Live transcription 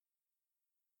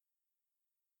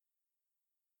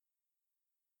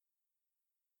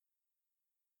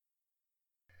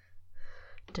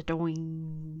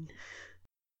Da-doing.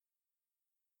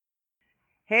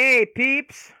 Hey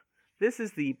peeps, this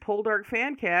is the Poldark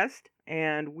Fancast,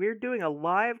 and we're doing a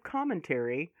live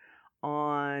commentary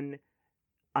on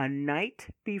a night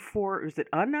before, is it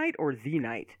a night or the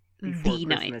night before The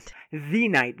Christmas? night. The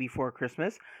night before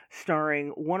Christmas, starring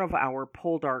one of our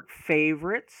Poldark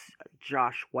favorites,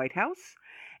 Josh Whitehouse,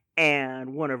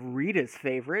 and one of Rita's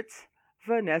favorites,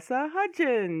 Vanessa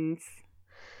Hudgens.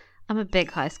 I'm a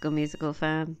big High School Musical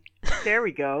fan. There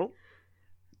we go.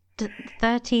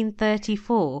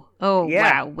 1334. Oh,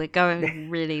 Yeah. wow. We're going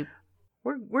really...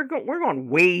 We're going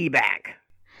way back.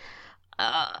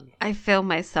 I feel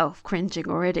myself cringing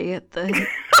already at the,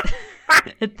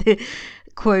 at the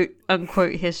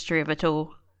quote-unquote history of it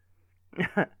all.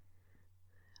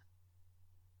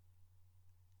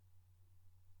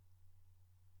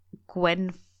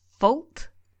 Gwen Folt?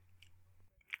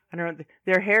 I don't know.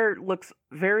 Their hair looks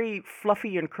very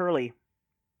fluffy and curly.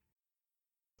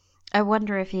 I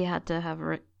wonder if he had to have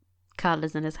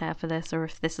colours in his hair for this, or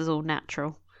if this is all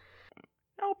natural.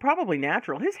 Oh, probably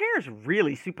natural. His hair is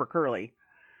really super curly.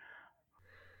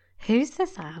 Who's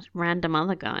this random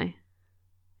other guy?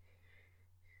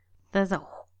 There's a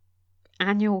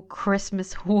annual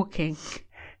Christmas hawking.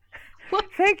 What?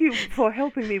 Thank you for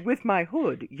helping me with my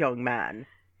hood, young man.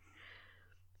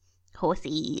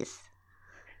 Horsies.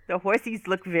 The horsies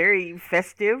look very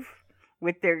festive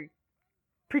with their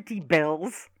pretty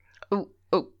bells. Oh.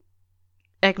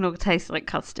 Eggnog tastes like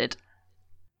custard.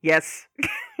 Yes.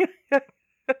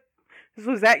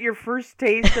 Was that your first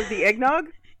taste of the eggnog?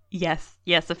 Yes,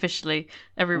 officially.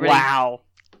 Everybody, Wow.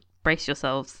 brace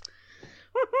yourselves.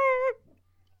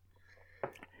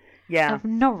 Yeah. Of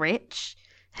Norwich?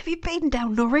 Have you been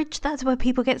down Norwich? That's where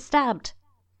people get stabbed.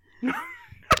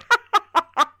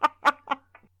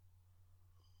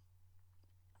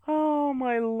 Oh,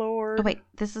 my lord. Oh, wait,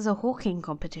 this is a hawking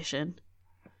competition.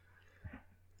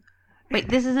 Wait,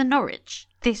 this is in Norwich.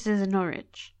 This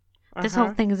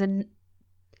whole thing is in...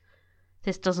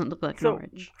 This doesn't look like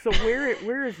Norwich. So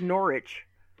where is Norwich?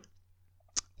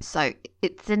 So,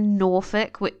 it's in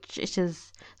Norfolk, which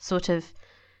is sort of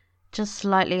just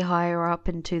slightly higher up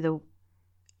into the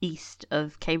east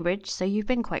of Cambridge. So you've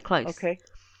been quite close. Okay.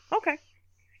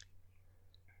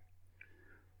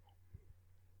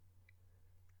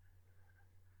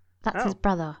 That's his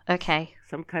brother. Okay.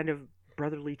 Some kind of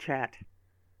brotherly chat.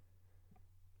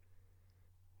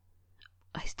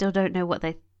 I still don't know what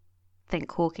they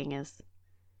think hawking is.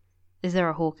 Is there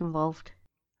a hawk involved?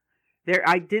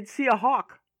 I did see a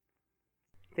hawk.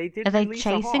 They did. Are they release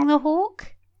chasing the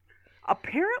hawk?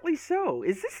 Apparently so.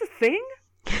 Is this a thing?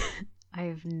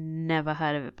 I've never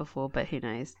heard of it before, but who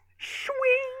knows? Swing!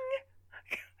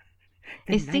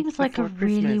 It seems like a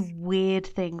really weird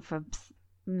thing for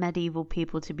medieval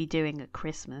people to be doing at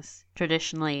Christmas.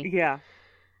 Traditionally, Yeah.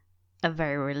 a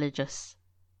very religious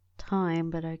time,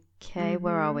 but okay,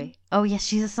 where are we? Oh, yes,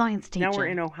 she's a science teacher. Now we're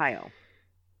in Ohio.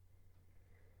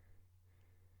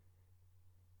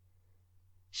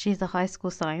 She's a high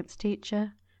school science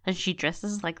teacher, and she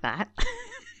dresses like that.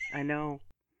 I know.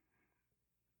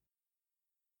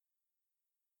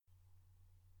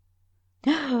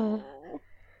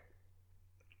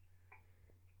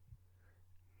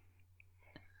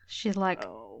 She's like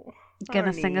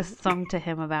gonna sing a song to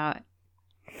him about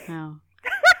how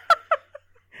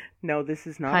No, this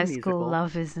is not high a musical. school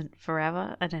love isn't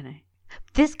forever. I don't know.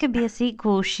 This could be a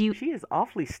sequel. She is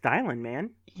awfully styling, man.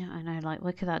 Yeah, I know. Like,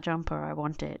 look at that jumper. I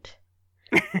want it.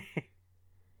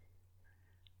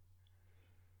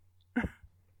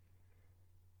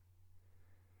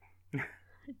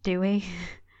 Do we?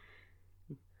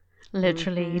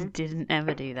 Literally didn't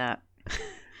ever do that.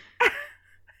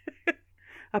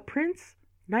 A prince?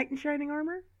 Knight in shining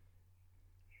armor?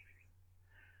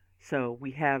 So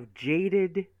we have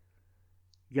jaded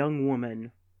young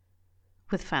woman.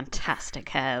 With fantastic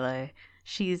hair, though.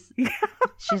 She's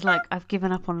like, I've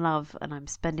given up on love and I'm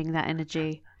spending that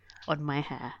energy on my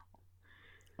hair.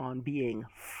 On being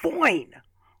fine.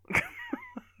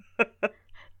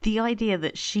 The idea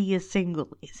that she is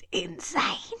single is insane.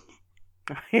 Well,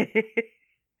 she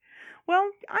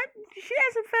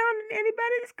hasn't found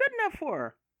anybody that's good enough for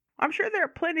her. I'm sure there are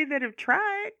plenty that have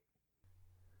tried.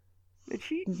 But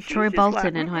Troy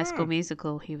Bolton in High School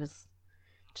Musical, he was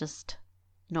just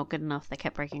not good enough. They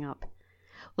kept breaking up.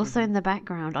 Also, in the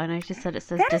background, I noticed that it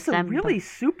says December. That's a really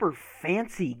super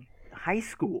fancy high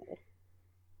school.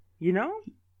 You know?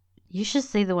 You should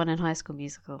see the one in High School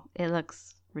Musical. It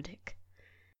looks ridiculous.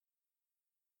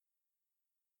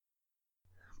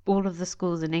 All of the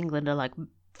schools in England are like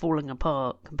falling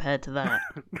apart compared to that.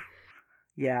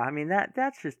 Yeah, I mean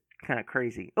that's just kind of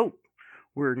crazy. Oh,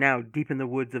 we're now deep in the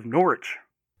woods of Norwich.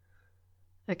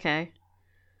 Okay.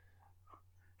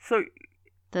 So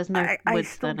There's no I woods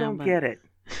still there now, don't but... get it.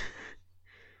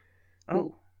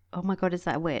 Ooh. Oh my god, is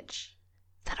that a witch?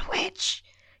 Is that a witch?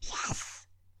 Yes!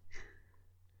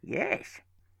 Yes.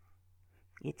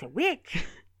 It's a witch.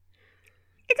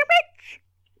 It's a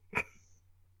witch!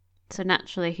 So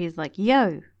naturally he's like,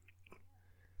 yo!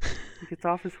 He gets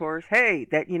off his horse. Hey,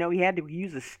 he had to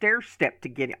use a stair step to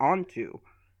get onto.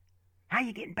 How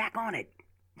you getting back on it?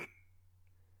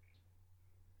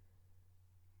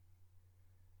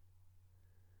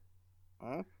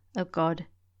 Huh? Oh god.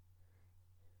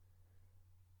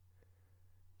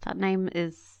 That name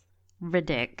is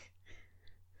Riddick.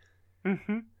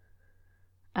 Mm-hmm.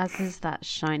 As is that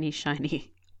shiny,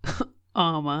 shiny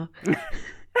armor.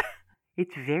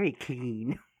 It's very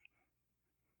clean.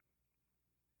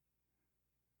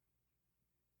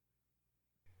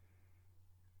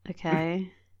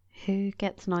 Okay. Who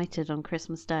gets knighted on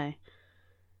Christmas Day?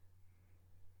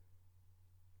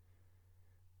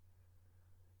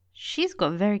 She's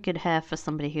got very good hair for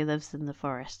somebody who lives in the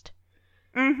forest.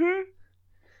 Mm-hmm.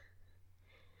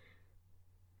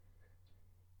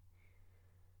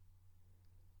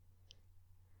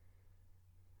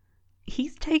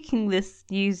 He's taking this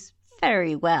news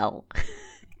very well.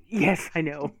 Yes, I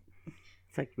know.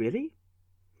 It's like, really?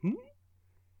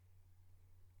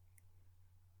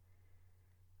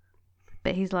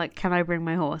 But he's like, can I bring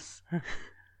my horse?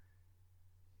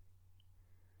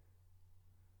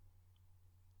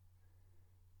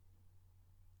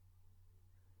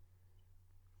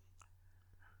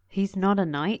 He's not a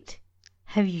knight.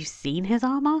 Have you seen his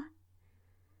armor?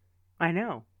 I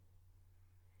know.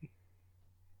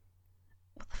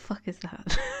 What the fuck is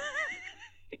that?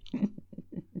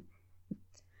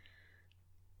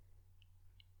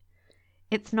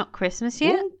 It's not Christmas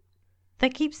yet? Ooh. They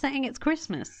keep saying it's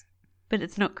Christmas, but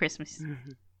it's not Christmas.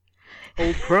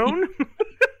 Old Crone?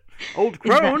 Old Is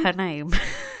Crone? that her name?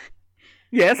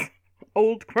 Yes.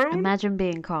 Old Crone? Imagine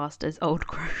being cast as Old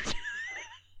Crone.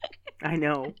 I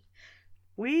know.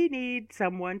 We need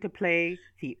someone to play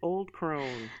the Old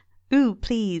Crone. Ooh,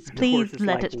 please, And the horse please is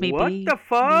let like, it be what me. the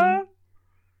fuck?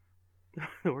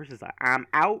 The horse is like, I'm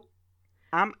out.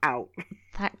 I'm out.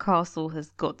 That castle has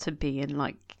got to be in,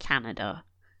 like, Canada.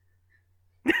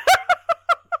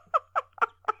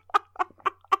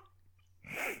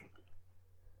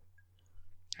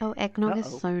 Oh, eggnog Uh-oh.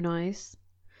 is so nice.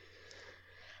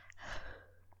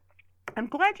 I'm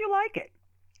glad you like it.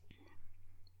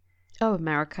 Oh,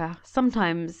 America.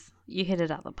 Sometimes you hit it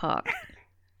at the park.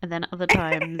 And then other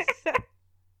times...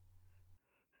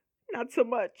 Not so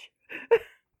much.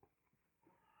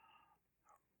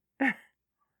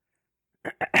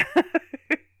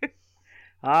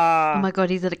 Oh my god,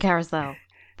 he's at a carousel.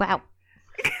 Wow.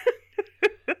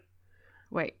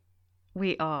 Wait.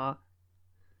 We are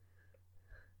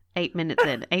 8 minutes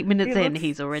in. 8 minutes He in, looks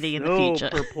he's already in the so future.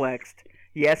 perplexed.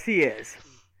 Yes, he is.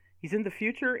 He's in the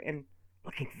future and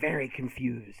looking very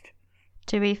confused.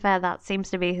 To be fair, that seems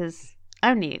to be his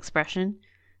only expression.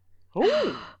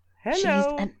 Oh, She's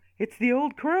hello. an It's the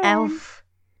Old Crone. elf.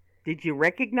 Did you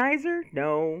recognize her?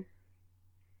 No.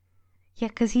 Yeah,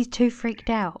 because he's too freaked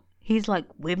out. He's like,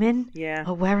 women Yeah.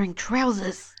 are wearing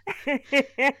trousers.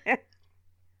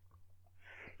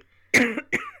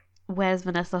 Where's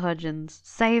Vanessa Hudgens?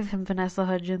 Save him, Vanessa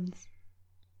Hudgens.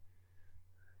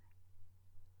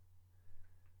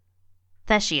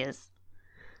 There she is.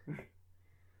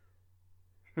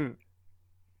 Maybe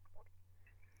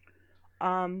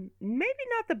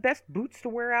not the best boots to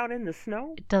wear out in the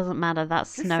snow. It doesn't matter. That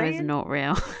Just snow is saying. not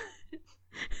real.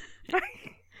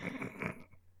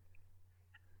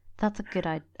 That's a good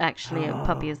idea. Actually, a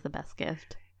puppy is the best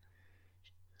gift.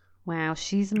 Wow,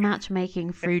 she's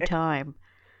matchmaking through time.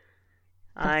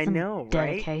 That's I some know, right?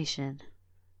 dedication.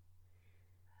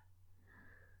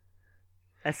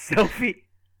 A selfie.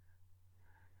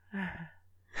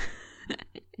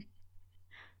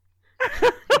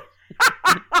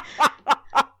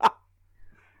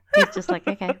 He's just like,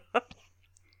 okay.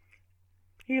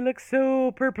 He looks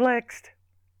so perplexed.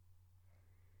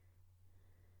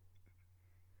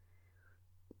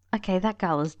 Okay, that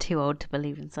girl is too old to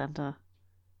believe in Santa.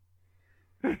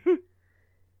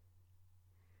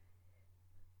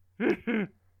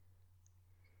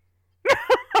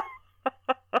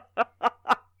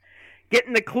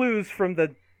 Getting the clues from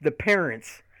the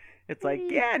parents. It's like,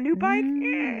 yeah, new bike?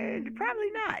 Yeah,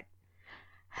 probably not.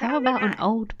 How about an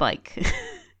old bike?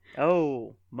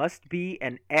 Oh, must be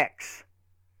an X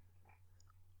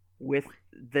with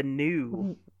the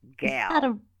new Is gal. that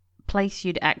a place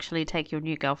you'd actually take your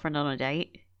new girlfriend on a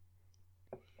date?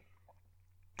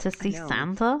 To see know.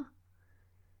 Santa?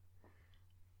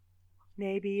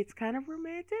 maybe it's kind of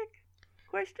romantic?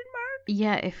 Question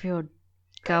Yeah, if your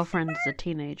girlfriend's a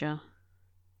teenager.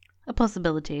 A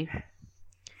possibility.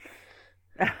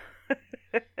 mark?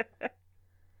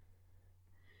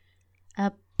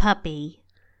 A puppy.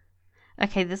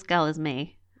 Okay, this girl is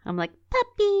me. I'm like,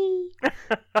 puppy!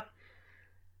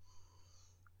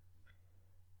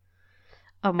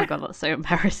 Oh my god, that's so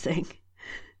embarrassing.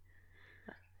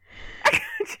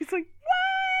 She's like,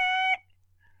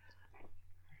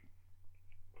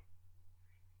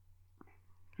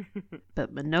 what?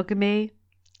 But monogamy?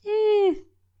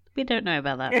 We don't know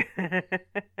about that.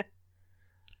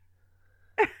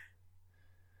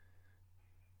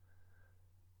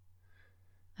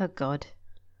 Oh god.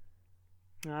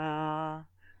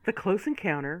 The close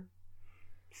encounter.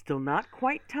 Still not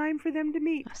quite time for them to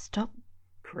meet. Stop.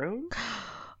 Crone?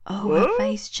 Oh, Whoa. her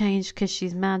face changed because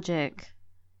she's magic.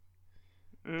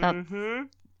 Mm-hmm.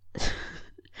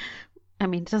 I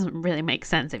mean, it doesn't really make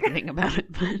sense if you think about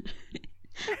it, but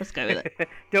let's go with it.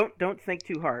 Don't think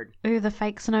too hard. Ooh, the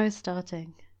fake snow is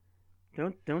starting.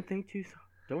 Don't think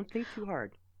too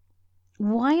hard.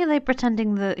 Why are they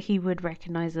pretending that he would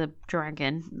recognize a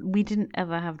dragon? We didn't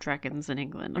ever have dragons in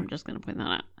England. I'm just going to point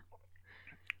that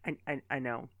out. I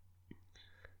know.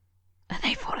 Are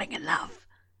they falling in love?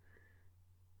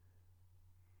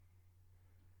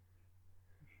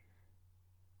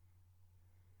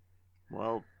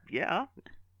 Well, yeah.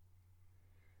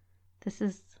 This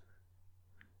is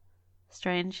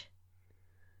strange.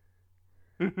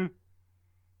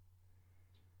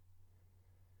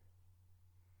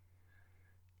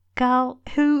 Girl,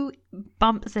 who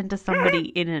bumps into somebody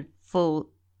in a full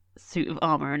suit of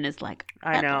armor and is like,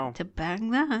 I know. I'd like to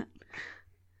bang that.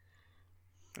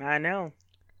 I know.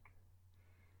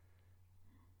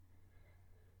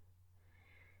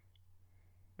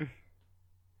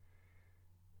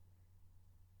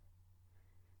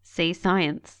 See,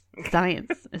 science.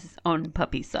 Science is on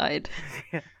Puppy's side.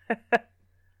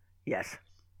 Yes.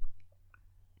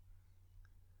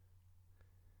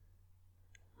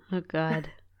 Oh god.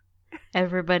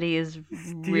 Everybody is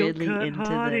really into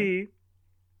hottie.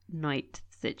 the night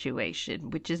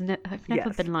situation, which is I've never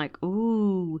Yes. been like,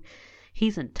 ooh,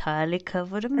 he's entirely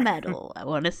covered in metal. I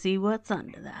want to see what's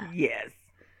under that. Yes.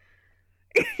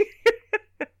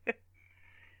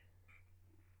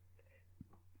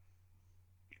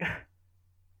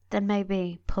 Then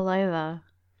maybe pull over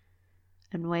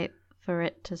and wait for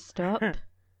it to stop.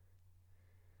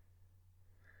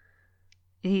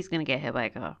 He's gonna get hit by a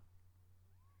car.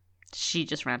 She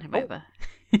just ran him over.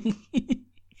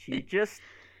 She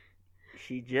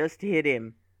just hit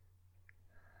him.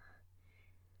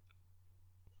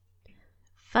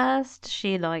 First,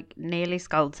 she like nearly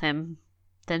scolds him.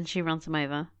 Then she runs him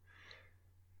over.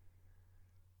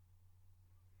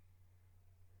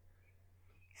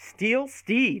 Steel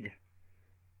steed.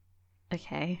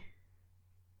 Okay.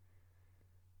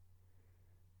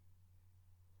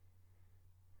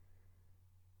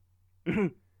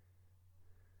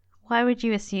 Why would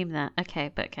you assume that?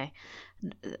 Okay, but okay.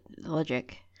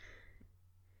 Logic.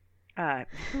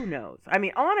 Who knows? I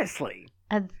mean, honestly,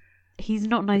 And he's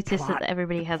not noticed plot- that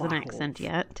everybody the has an plot accent holes.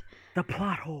 yet. the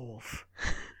plot holes.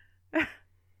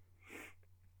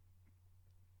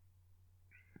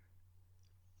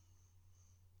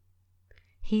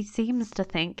 He seems to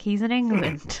think he's in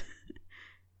England.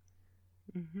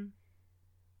 Mm-hmm.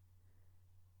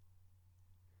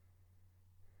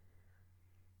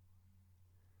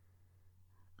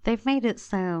 They've made it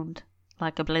sound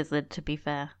like a blizzard, to be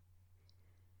fair.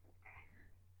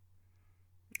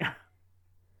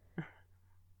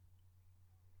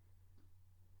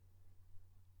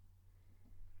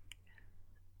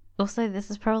 Also, this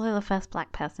is probably the first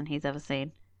black person he's ever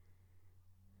seen.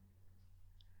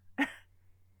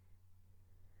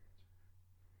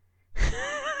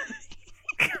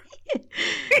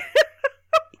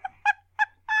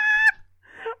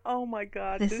 Oh my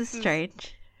god. This is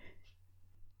strange.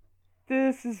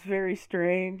 This is very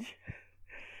strange.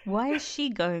 Why is she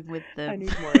going with them? I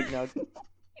need more eggnog.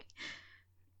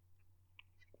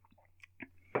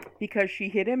 Because she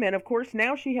hit him, and of course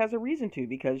now she has a reason to,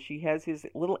 because she has his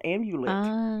little amulet.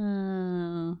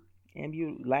 Oh.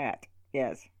 Amulet.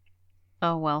 Yes.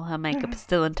 Oh well, her makeup's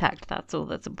still intact. That's all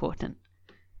that's important.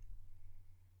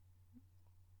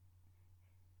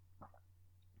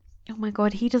 Oh my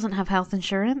god, he doesn't have health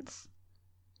insurance.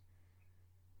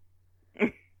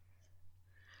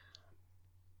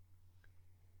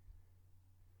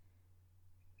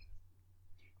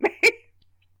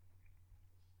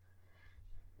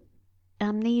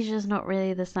 Amnesia's not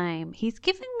really the same. He's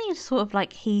giving me sort of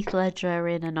like Heath Ledger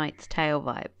in A Knight's Tale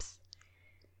vibes.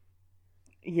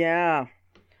 Yeah.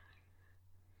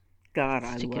 God,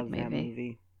 I Such a good love that movie.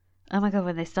 movie. Oh my god,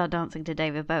 when they start dancing to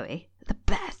David Bowie. The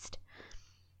best.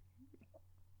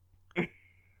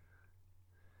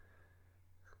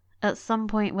 At some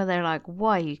point where they're like,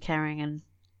 why are you carrying a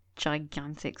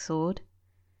gigantic sword?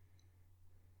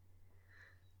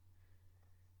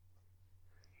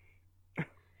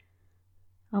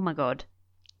 Oh my god.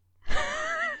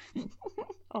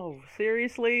 Oh,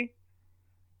 seriously?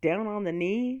 Down on the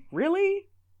knee? Really?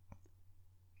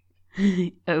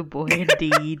 Oh boy,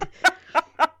 indeed.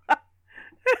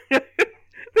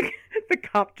 The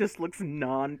cop just looks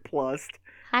nonplussed.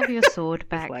 Have your sword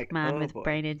back, like, man oh with boy.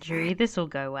 brain injury. This'll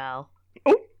go well.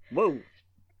 Oh, whoa.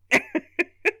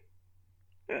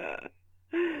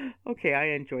 Okay, I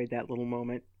enjoyed that little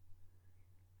moment.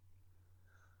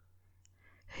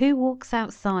 Who walks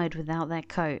outside without their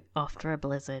coat after a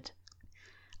blizzard?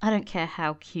 I don't care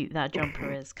how cute that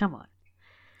jumper is. Come on.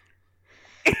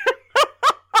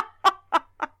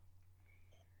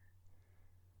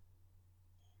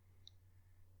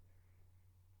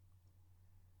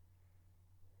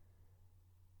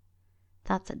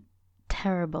 That's a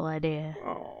terrible idea.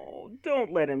 Oh,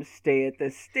 don't let him stay at the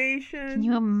station. Can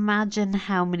you imagine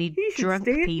how many He should drunk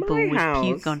stay at people my would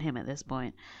puke house. on him at this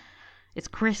point? It's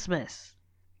Christmas.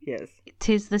 Yes.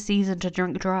 'Tis the season to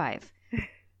drunk drive.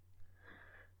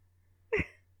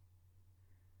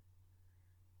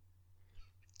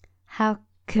 How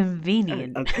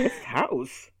convenient. A guest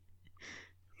house?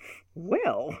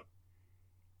 Well,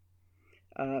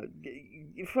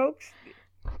 folks,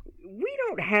 we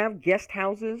don't have guest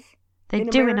houses. They in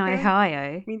do in America? Ohio.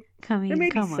 I mean, I mean, there may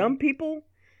come be on. some people.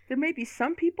 There may be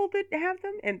some people that have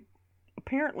them, and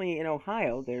apparently in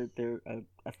Ohio they're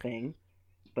a thing.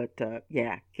 But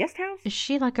yeah, guest house. Is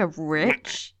she like a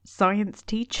rich science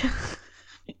teacher?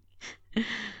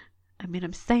 I mean,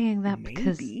 I'm saying that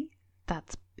because Maybe.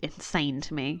 that's insane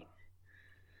to me.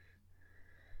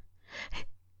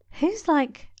 Who's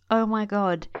like, oh my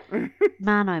god,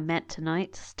 man I met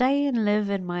tonight, stay and live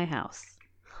in my house.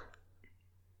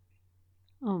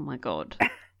 Oh my god.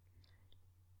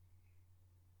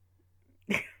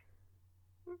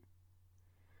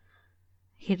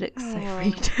 He looks so Oh.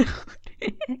 freaked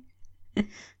out.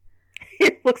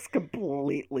 It looks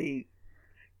completely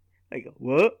like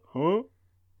what? Huh?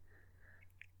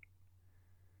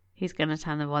 He's gonna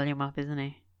turn the volume up, isn't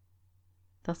he?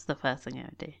 That's the first thing I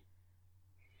would do.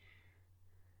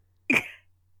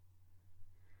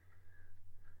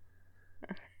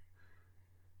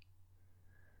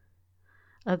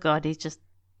 Oh god, he's just...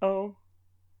 Oh.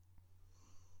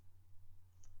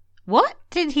 What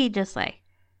did he just say?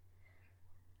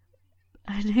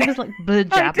 And he was like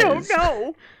bird I jabbers. don't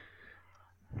know.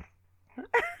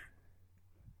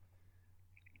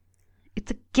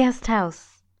 It's a guest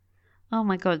house. Oh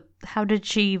my god, how did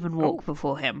she even walk Oh.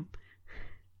 before him?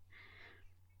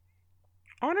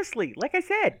 Honestly, like I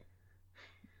said,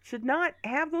 should not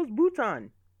have those boots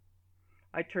on.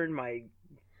 I turned my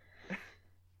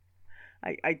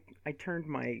I turned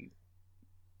my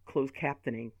closed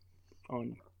captaining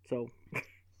on so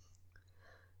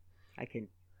I can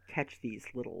catch these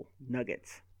little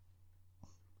nuggets.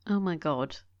 Oh my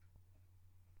god.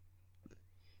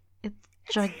 It's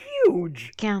It's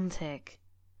huge. gigantic.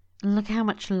 And look how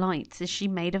much light. Is she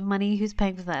made of money? Who's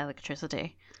paying for that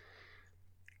electricity?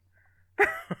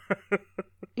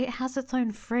 It has its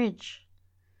own fridge.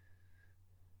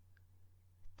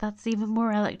 That's even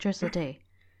more electricity.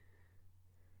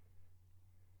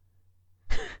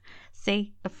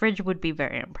 See, a fridge would be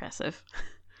very impressive.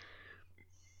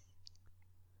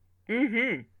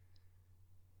 Mm-hmm.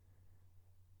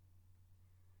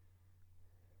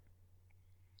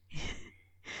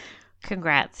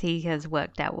 Congrats, he has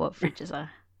worked out what fridges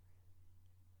are.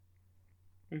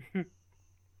 Mm-hmm.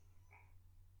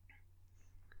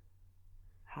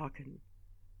 How can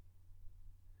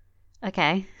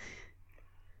Okay.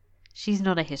 She's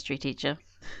not a history teacher.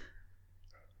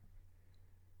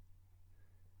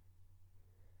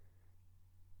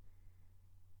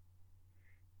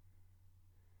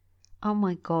 Oh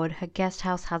my god, her guest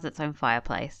house has its own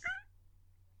fireplace.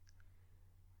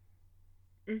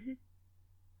 Mm-hmm.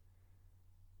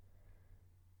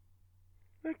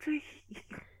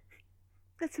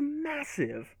 That's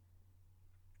massive.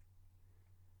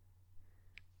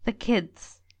 The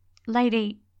kids.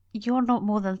 Lady, you're not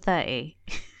more than 30.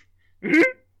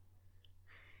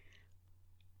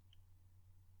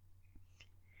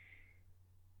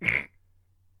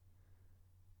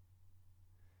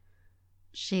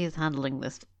 She is handling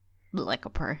this like a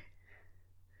pro.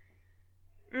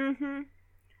 Mm-hmm.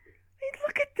 Hey,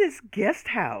 look at this guest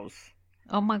house.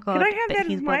 Oh my god, I have but that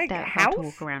he's as my worked out how to house?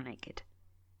 walk around naked.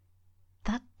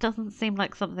 That doesn't seem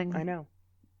like something. I know.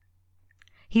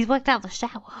 He's worked out the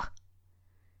shower.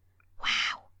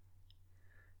 Wow.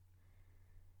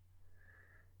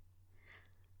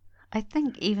 I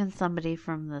think even somebody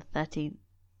from the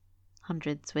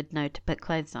 1300s would know to put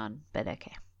clothes on, but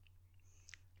okay.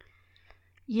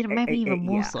 You know, maybe even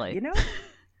more yeah, so. You know?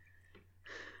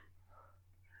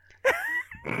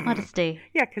 Modesty.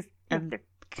 Yeah, because and they're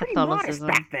pretty modest Catholicism.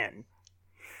 back then.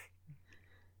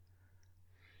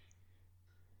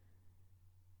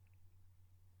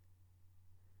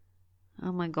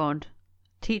 Oh my god.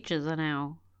 Teachers are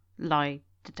now lie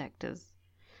detectors.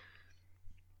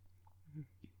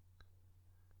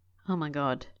 Oh my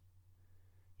god.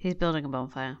 He's building a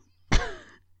bonfire.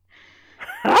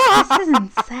 This is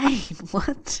insane.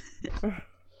 What?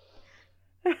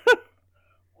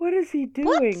 What is he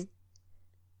doing?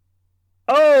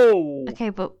 Oh!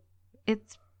 Okay, but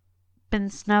it's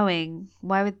been snowing.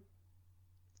 Why would...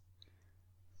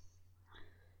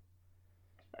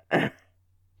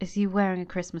 Is he wearing a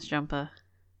Christmas jumper?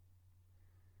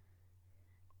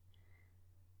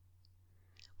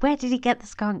 Where did he get the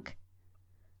skunk?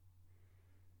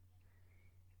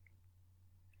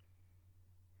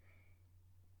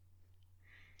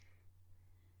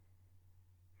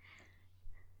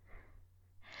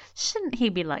 Shouldn't he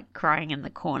be like crying in the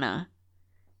corner?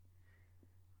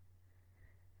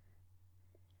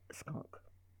 Skunk.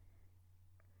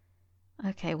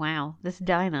 Okay, wow. This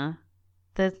diner,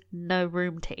 there's no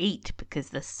room to eat because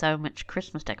there's so much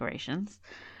Christmas decorations.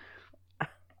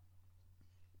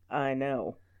 I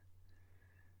know.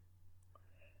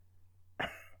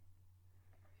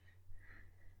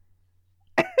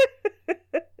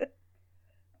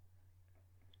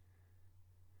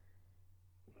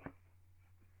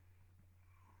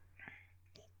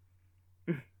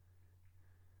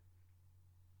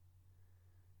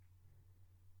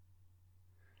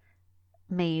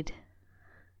 Made.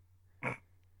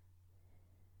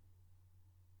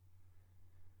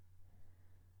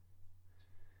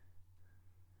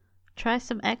 Try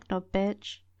some eggnog,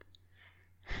 bitch.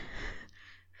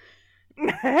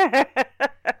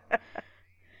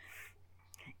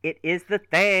 It is the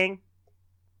thing.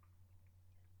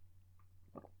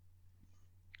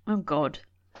 Oh god.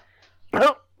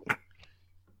 Oh!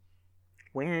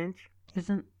 Winch.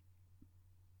 Isn't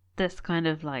this kind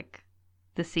of like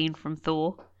the scene from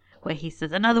Thor where he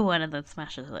says another one and then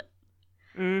smashes it?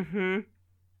 Mm-hmm.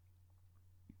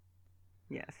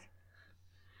 Yes.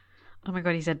 Oh my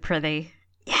god, he said prithee.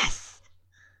 Yes!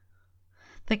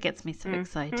 That gets me so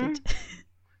excited.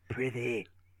 Pretty.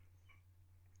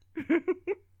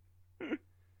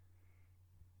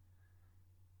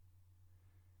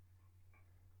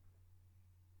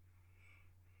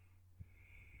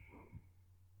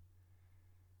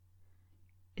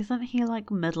 Isn't he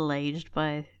like middle-aged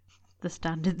by the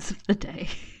standards of the day?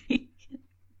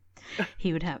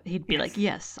 He'd be like,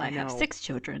 yes, I have know. 6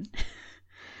 children.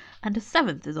 And a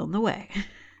 7th is on the way.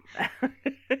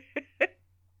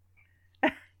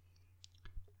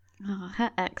 Oh, her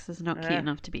ex is not cute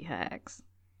enough to be her ex.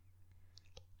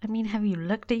 I mean, have you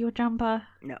looked at your jumper?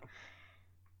 No.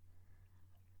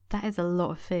 That is a lot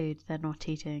of food they're not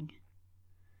eating.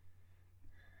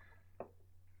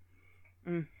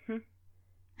 Mm-hmm.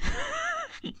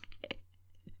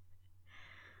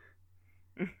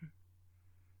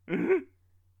 Mm-hmm.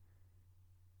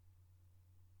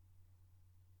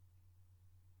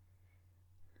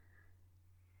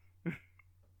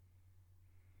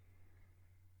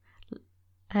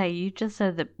 Hey, you just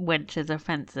said that wench is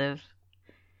offensive.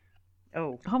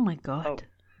 Oh. Oh my god.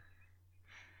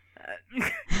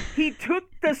 He took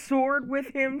the sword with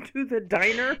him to the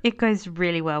diner. It goes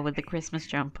really well with the Christmas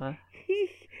jumper.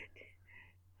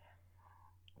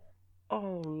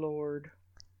 Oh, Lord.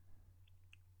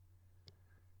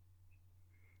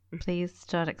 Please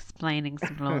start explaining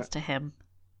some laws to him.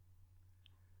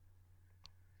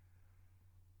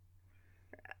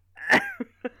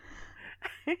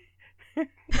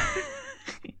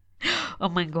 Oh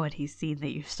my god, he's seen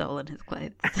that you've stolen his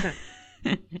clothes.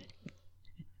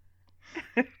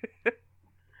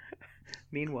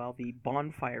 Meanwhile, the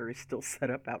bonfire is still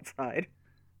set up outside.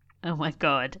 Oh my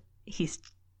god,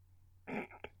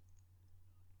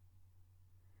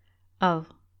 Oh,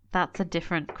 that's a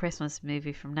different Christmas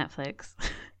movie from Netflix.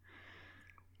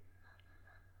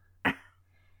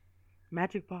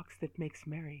 Magic box that makes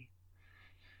merry.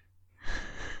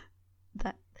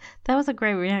 That was a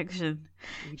great reaction.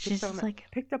 She's just like,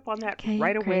 picked up on that okay,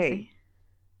 right away. Crazy.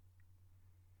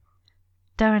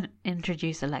 Don't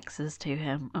introduce Alexis to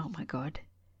him. Oh my god.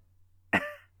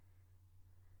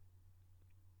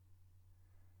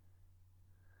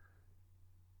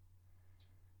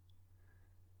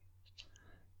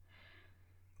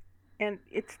 And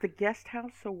it's the guest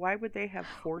house, so why would they have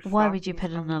four Why would you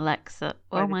stockings put an hung Alexa?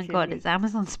 by Oh the my god, chimney? is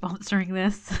Amazon sponsoring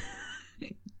this?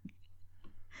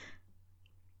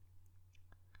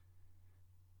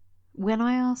 When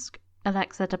I ask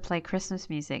Alexa to play Christmas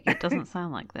music, it doesn't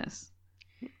sound like this.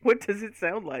 What does it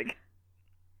sound like?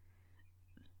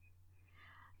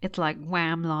 It's like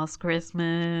Wham! Last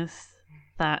Christmas.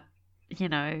 That, you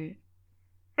know,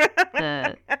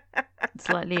 the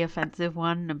slightly offensive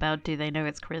one about do they know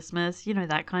it's Christmas? You know,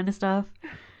 that kind of stuff.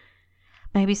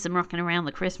 Maybe some rocking around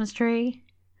the Christmas tree.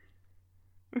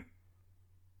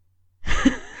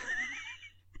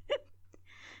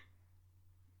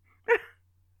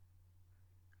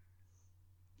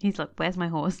 He's like, where's my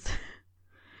horse?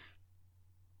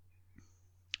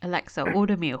 Alexa,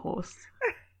 order me a horse.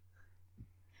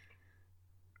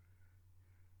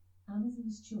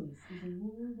 Amazon's Choice is a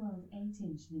Royal World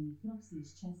 8-inch mini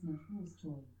Flopsy's chestnut horse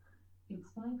toy. It's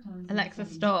 £5. Alexa,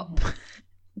 stop.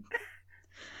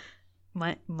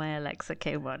 My Alexa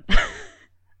came on.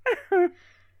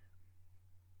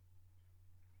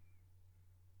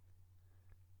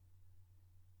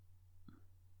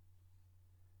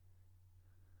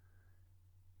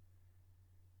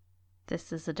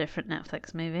 This is a different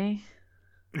Netflix movie.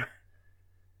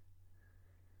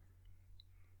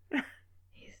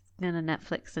 He's gonna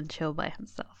Netflix and chill by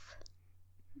himself.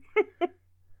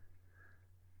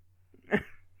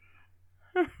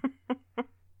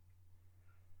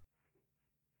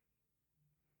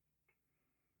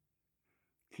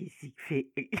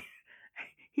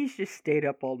 He's just stayed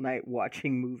up all night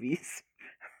watching movies.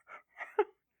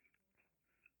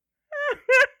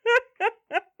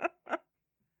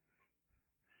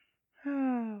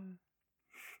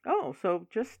 Oh, so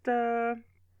just a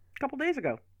couple days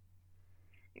ago.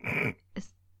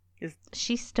 Is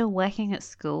she still working at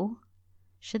school?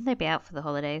 Shouldn't they be out for the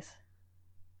holidays?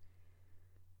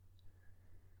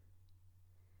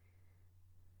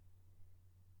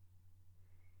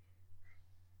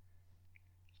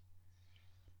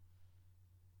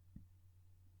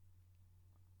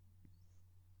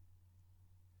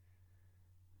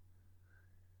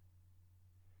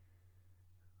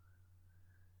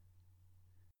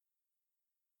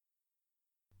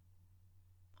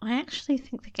 I actually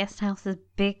think the guest house is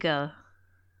bigger.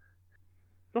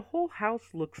 The whole house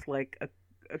looks like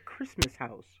a Christmas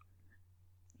house.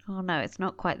 Oh no, it's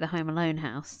not quite the Home Alone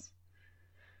house.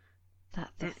 That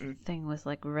thing was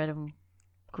like red and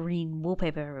green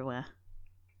wallpaper everywhere.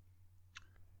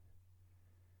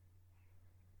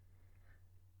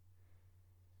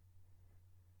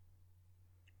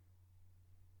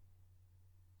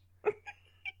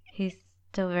 He's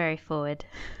still very forward.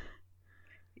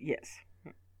 Yes.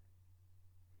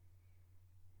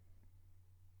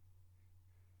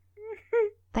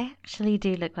 They actually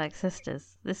do look like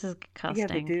sisters. This is good casting. Yeah,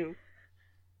 they do.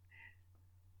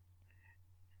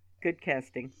 Good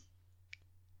casting.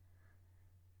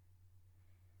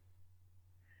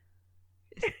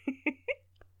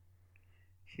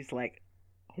 She's like,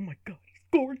 oh my god, he's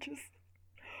gorgeous.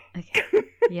 Okay.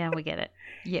 Yeah, we get it.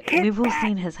 Yeah, Hit we've all that,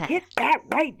 seen his hair. Hit that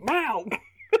right now.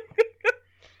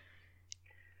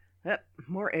 Yep,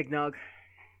 more eggnog.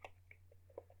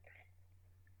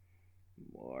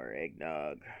 More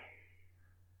eggnog.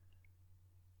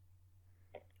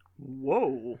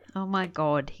 Whoa. Oh my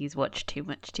god, he's watched too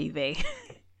much TV.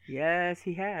 Yes,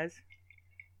 he has.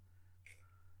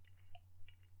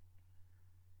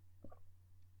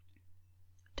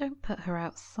 Don't put her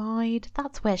outside.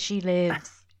 That's where she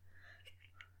lives.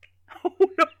 Oh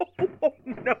no. Oh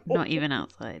no. Not even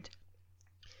outside.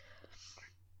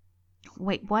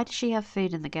 Wait, why did she have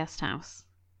food in the guest house?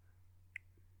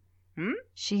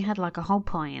 She had like a whole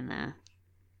pie in there.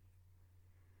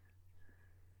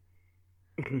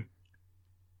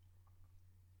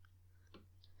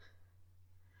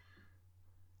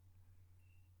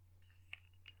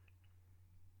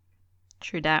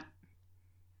 True that.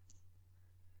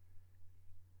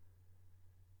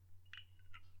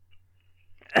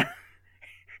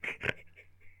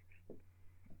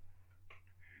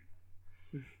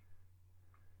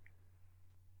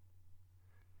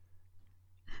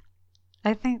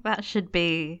 I think that should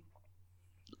be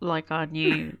like our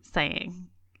new saying.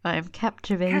 I am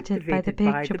captivated by the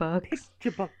picture box.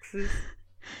 Picture boxes.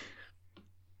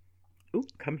 Ooh,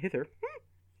 come hither.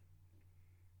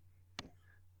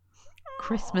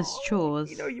 Christmas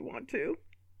chores. You know you want to.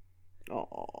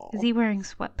 Aww. Is he wearing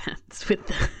sweatpants with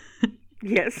the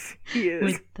Yes, he is.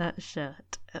 with that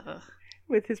shirt? Ugh.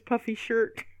 With his puffy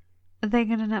shirt. Are they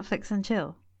gonna Netflix and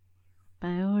chill?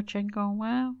 Bow jingle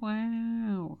wow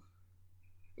wow.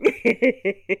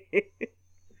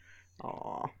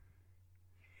 Aw.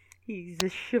 He's a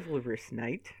chivalrous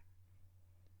knight.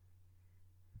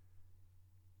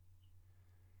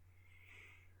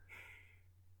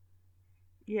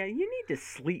 Yeah, you need to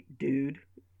sleep, dude.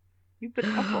 You've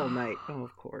been up all night. Oh,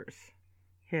 of course.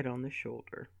 Head on the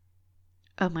shoulder.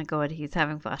 Oh my god, he's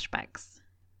having flashbacks.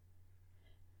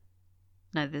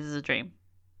 No, this is a dream.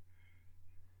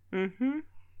 Mm-hmm.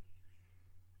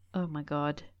 Oh my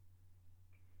god.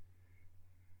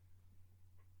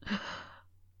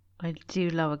 I do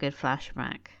love a good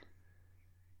flashback.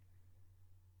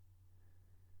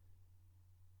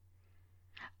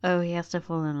 Oh, he has to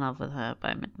fall in love with her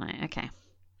by midnight. Okay.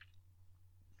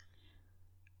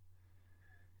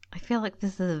 I feel like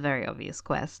this is a very obvious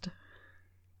quest.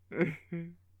 Mm-hmm.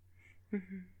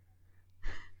 Mm-hmm.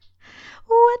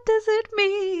 What does it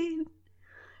mean?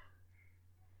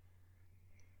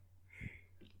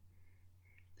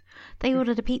 They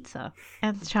ordered a pizza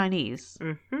and Chinese.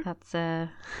 Mm-hmm. That's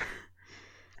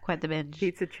quite the binge.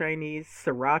 Pizza, Chinese,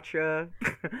 sriracha.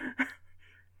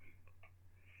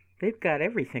 They've got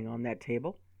everything on that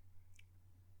table.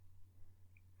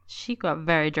 She got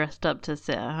very dressed up to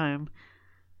sit at home.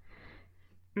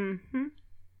 Mm-hmm.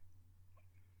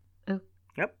 Oh.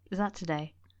 Yep. Is that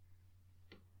today?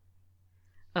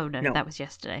 Oh no, No. that was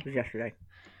yesterday. It was yesterday.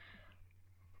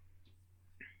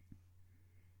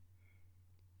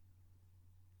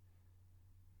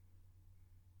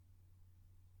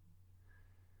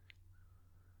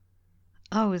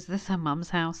 Oh, is this her mum's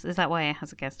house? Is that why it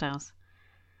has a guest house?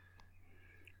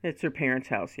 It's her parents'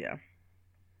 house, yeah.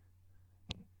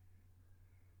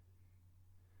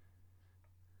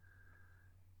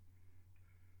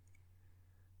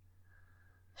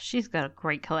 She's got a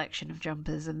great collection of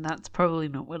jumpers, and that's probably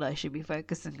not what I should be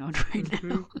focusing on right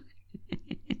now.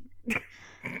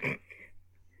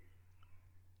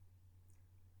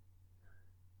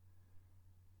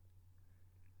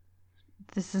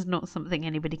 This is not something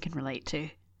anybody can relate to.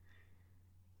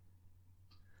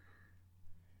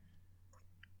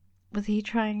 Was he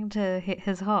trying to hit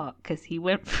his heart? Because he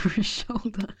went for his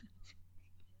shoulder.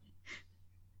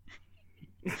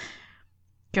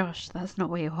 Josh, that's not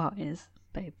where your heart is,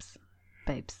 babes.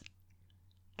 Babes.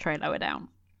 Try lower down.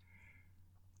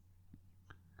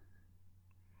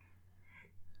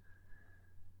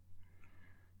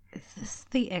 Is this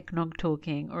the eggnog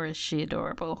talking, or is she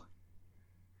adorable?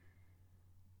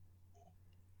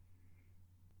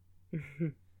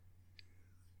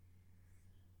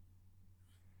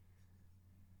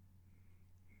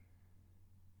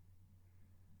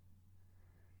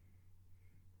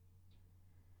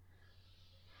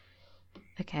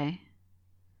 Okay.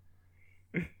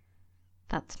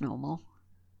 That's normal.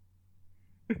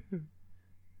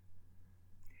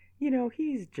 You know,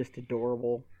 he's just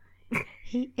adorable.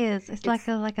 He is. It's like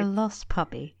a lost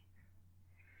puppy.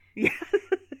 Yeah.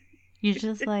 You're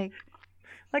just like,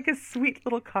 Like a sweet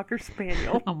little cocker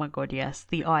spaniel. oh my god, yes.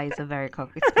 The eyes are very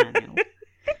cocker spaniel.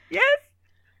 Yes.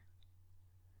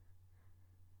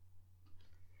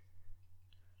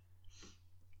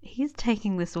 He's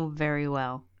taking this all very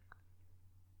well.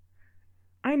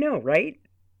 I know, right?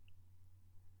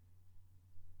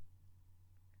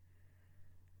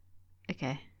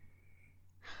 Okay.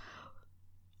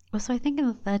 Well, so I think in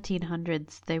the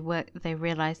 1300s they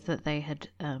realized that they had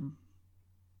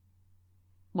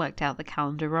worked out the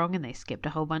calendar wrong and they skipped a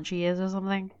whole bunch of years or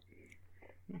something.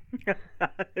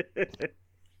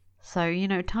 So, you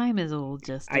know, time is all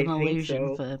just an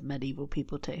illusion for medieval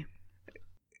people too.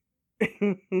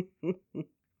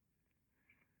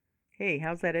 Hey,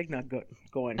 how's that eggnog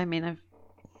going? I mean, I've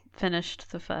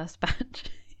finished the first batch.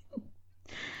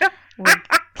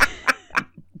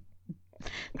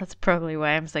 That's probably why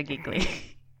I'm so giggly.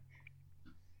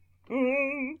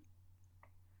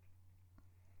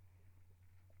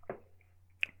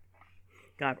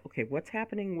 God, okay, what's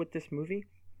happening with this movie?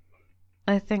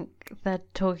 I think they're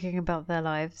talking about their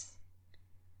lives.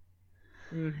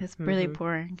 It's really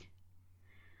boring.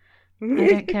 I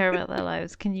don't care about their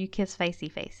lives. Can you kiss facey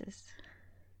faces?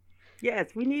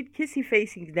 Yes, we need kissy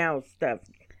facing now stuff.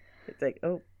 It's like,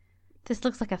 oh. This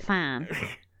looks like a fan.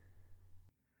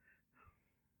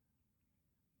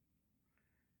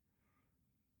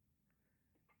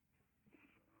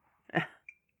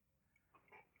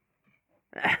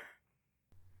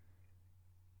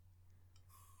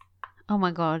 Oh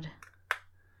my god.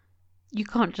 You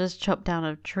can't just chop down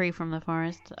a tree from the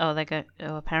forest. Oh,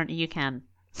 apparently you can.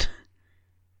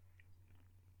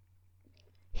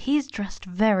 He's dressed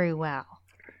very well.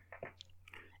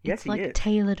 Yes, it's like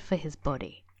tailored for his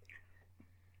body.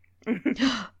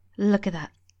 Look at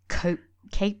that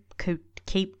cape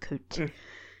coat.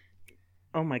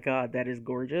 Oh my god, that is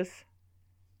gorgeous.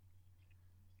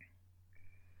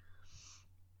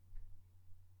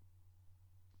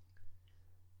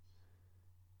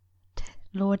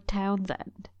 Lord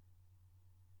Townsend.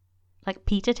 Like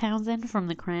Peter Townsend from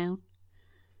The Crown.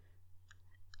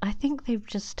 I think they've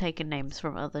just taken names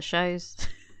from other shows.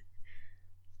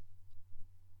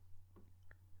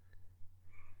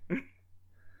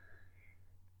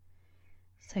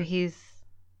 So he's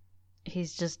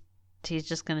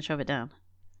just gonna shove it down.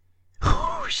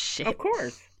 Oh shit. Of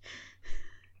course.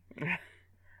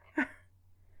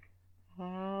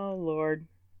 Oh, Lord.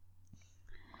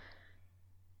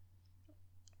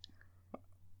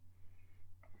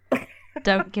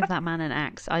 Don't give that man an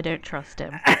axe. I don't trust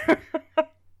him.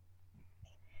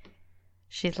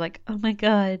 She's like, oh my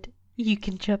god, you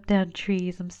can chop down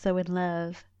trees. I'm so in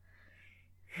love.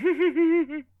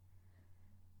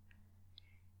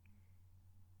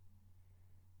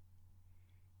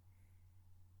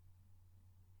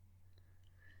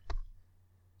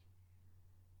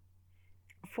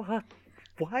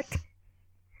 What?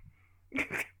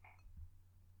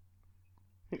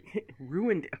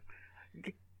 Ruined.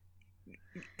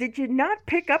 Did you not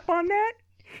pick up on that?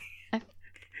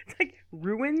 It's like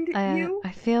ruined you.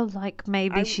 I feel like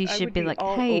maybe she I should would be be like,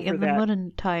 all hey, over in the that.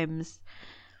 modern times,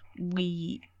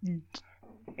 we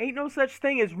Ain't no such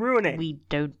thing as ruining. we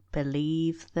don't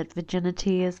believe that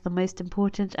virginity is the most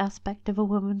important aspect of a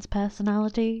woman's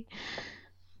personality.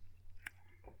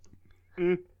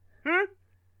 Hmm?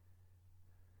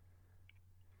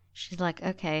 She's like,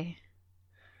 okay.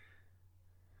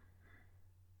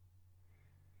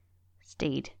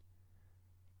 Steed.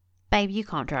 Babe, you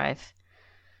can't drive.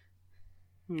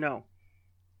 No.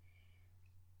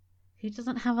 He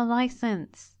doesn't have a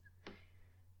license.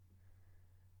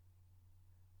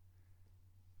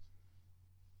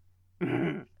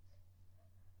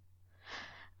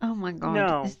 Oh my god.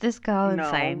 No. Is this girl No.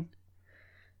 insane?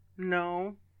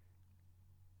 No.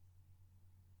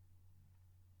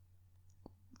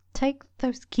 Take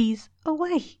those keys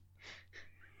away.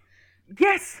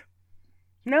 Yes.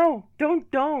 No.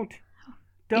 Don't.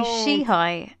 Is she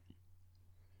high?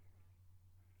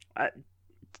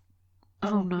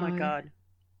 Oh no. my god.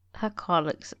 Her car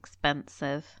looks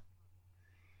expensive.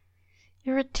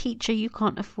 You're a teacher, you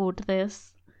can't afford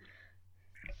this.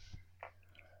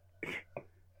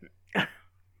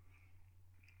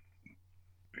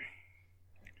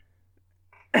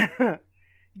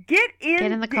 Get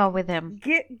in the car with him.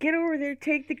 Get over there.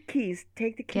 Take the keys.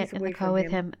 Take the keys Get in away the car from with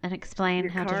him. him and explain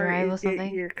Your how to car drive or is-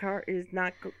 something. your car is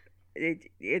not.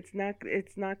 It's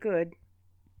not good.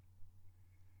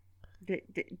 No,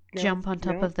 Jump on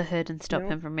top no, of the hood and stop no.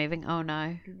 him from moving. Oh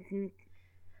no. Mm,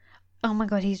 Oh my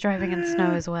god, he's driving in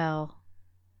snow as well.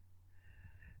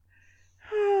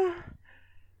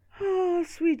 Oh,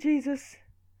 sweet Jesus.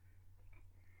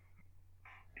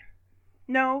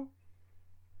 No.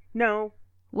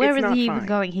 Where It's is not he even fine.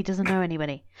 going? He doesn't know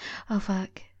anybody. Oh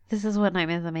fuck. This is what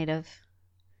nightmares are made of.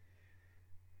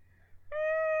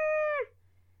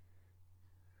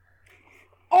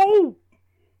 Oh,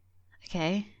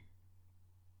 Okay.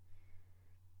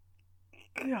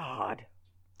 God.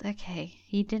 Okay.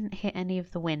 He didn't hit any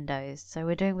of the windows, so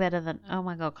we're doing better than. Oh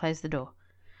my god, close the door.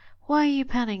 Why are you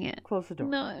panning it? Close the door.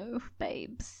 No,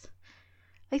 babes.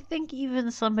 I think even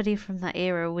somebody from that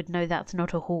era would know that's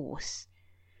not a horse.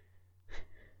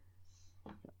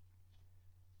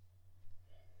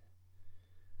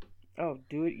 Oh,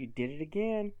 do it. You did it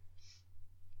again.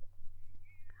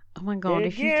 Oh my god, Did it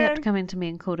if you kept again. coming to me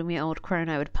and calling me old crone,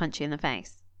 I would punch you in the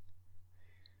face.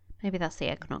 Maybe that's the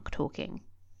eggnog talking.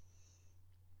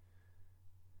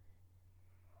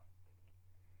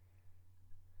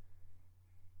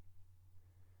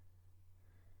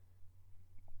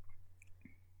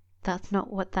 That's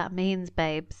not what that means,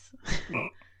 babes.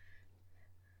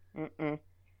 Mm-mm.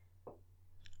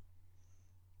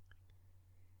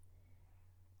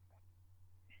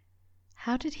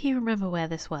 How did he remember where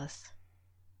this was?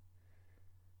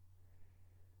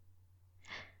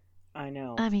 I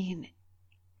know. I mean,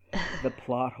 The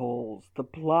plot holes. The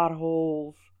plot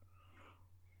holes.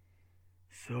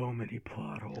 So many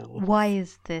plot holes. why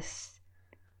is this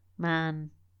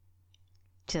man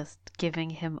just giving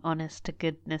him honest to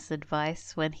goodness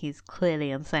advice when he's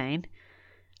clearly insane?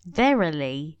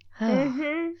 Verily.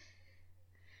 Mm-hmm.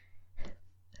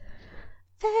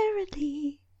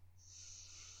 Verily.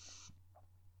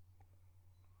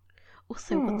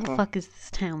 Also, what the fuck is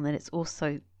this town that it's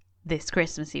also this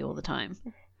Christmassy all the time?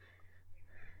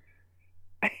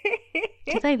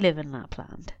 Do they live in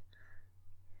Lapland?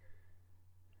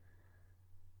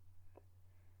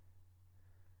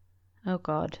 Oh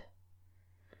god.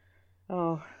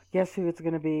 Oh, guess who it's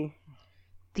gonna be?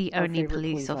 The Our only favorite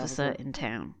police police officer officer. in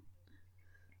town.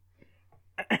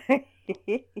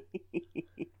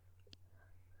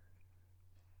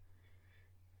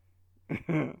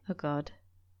 Oh, God.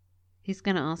 He's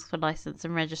going to ask for license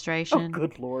and Oh, registration.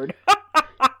 good Lord.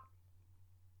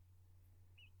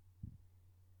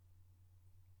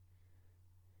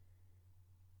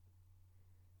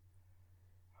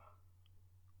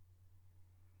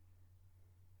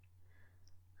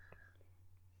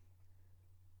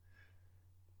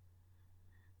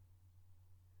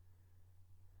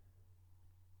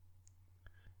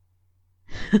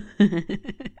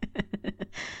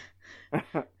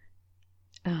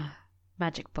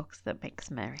 Magic box that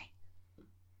makes merry.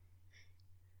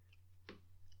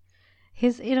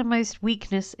 His innermost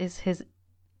weakness is his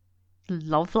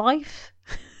love life?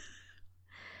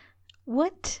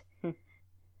 What?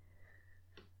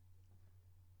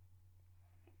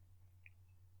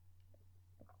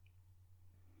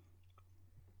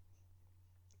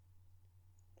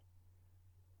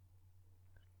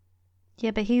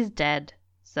 Yeah, but he's dead,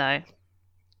 so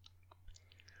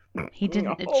he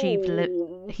didn't achieve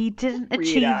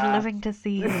Rita. living to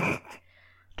see his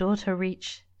daughter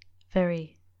reach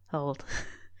very old.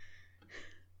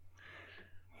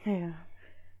 Yeah.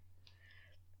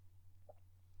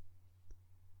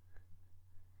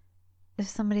 If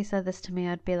somebody said this to me,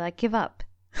 I'd be like, give up.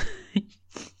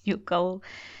 Your goal,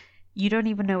 you don't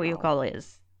even know what your goal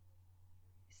is.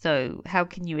 So how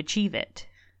can you achieve it?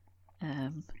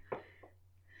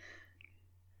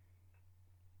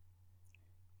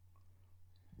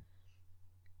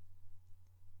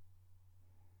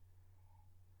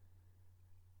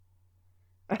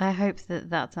 I hope that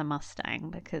that's a Mustang,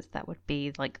 because that would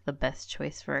be like the best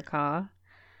choice for a car.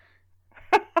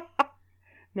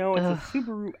 No, it's Ugh. a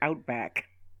Subaru Outback.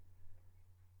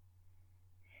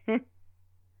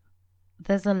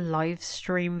 There's a live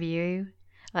stream view.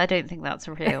 I don't think that's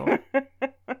real.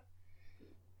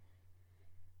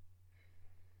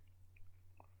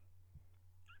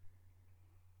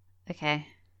 Okay.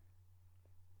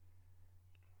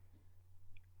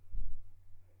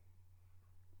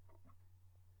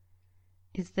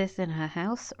 Is this in her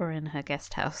house or in her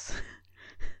guest house?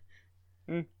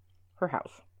 Her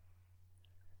house.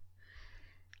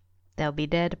 They'll be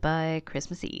dead by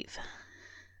Christmas Eve.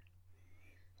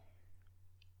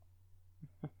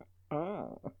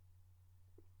 Oh.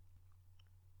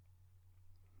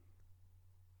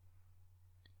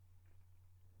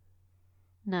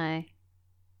 No.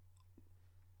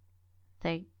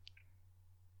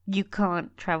 You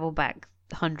can't travel back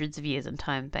hundreds of years in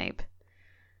time, babe.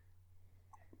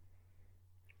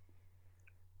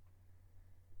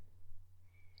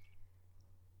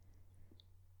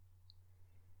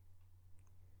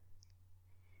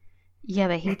 Yeah,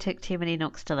 but he took too many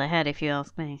knocks to the head, if you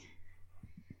ask me.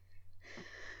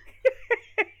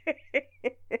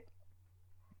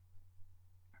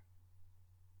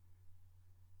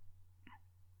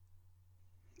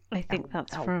 I think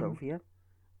that's from Aldovia.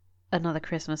 another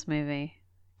Christmas movie,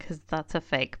 because that's a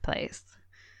fake place.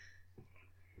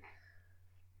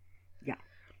 Yeah.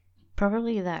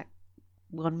 Probably that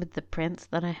one with the prince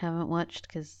that I haven't watched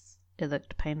because it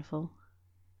looked painful.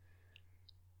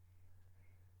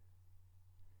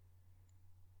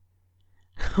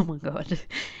 Oh my god.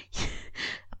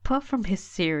 Apart from his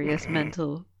serious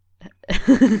mental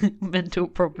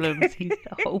problems, he's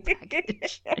the whole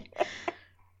package.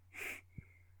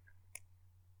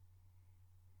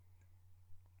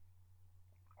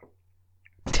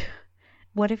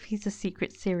 What if he's a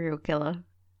secret serial killer?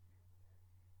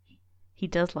 He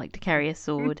does like to carry a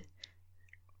sword.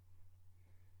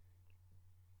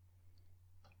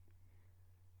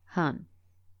 Hun.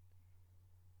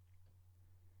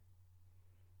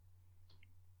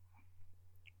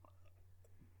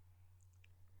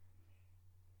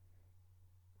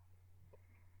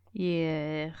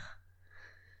 Yeah.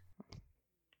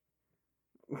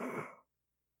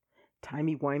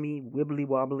 Timey-wimey,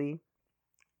 wibbly-wobbly.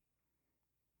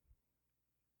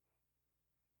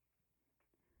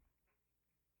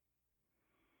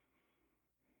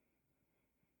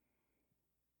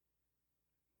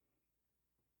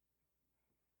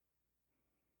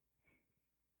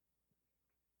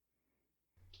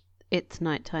 It's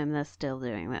nighttime, they're still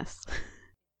doing this.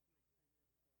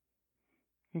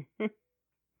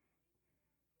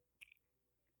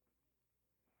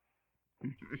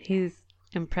 He's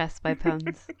impressed by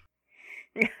puns.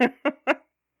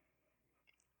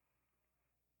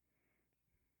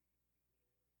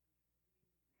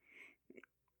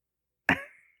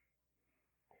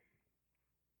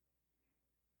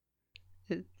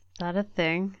 Is that a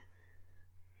thing?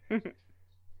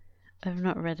 I've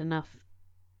not read enough.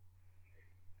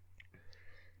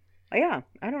 Yeah,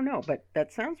 I don't know, but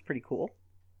that sounds pretty cool.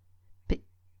 But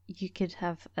you could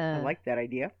have I like that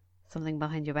idea. something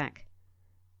behind your back.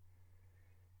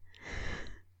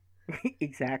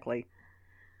 Exactly.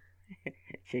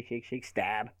 Shake, shake, shake,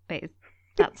 stab. Wait,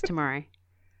 that's tomorrow.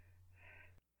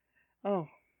 Oh.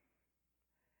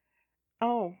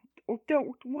 Oh.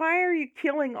 Don't. Why are you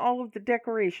killing all of the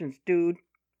decorations, dude?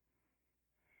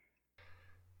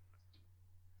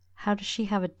 How does she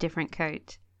have a different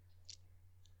coat?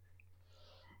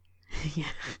 Yeah.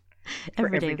 For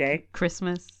Every every day day? of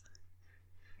Christmas.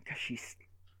 Because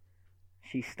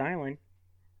she's styling.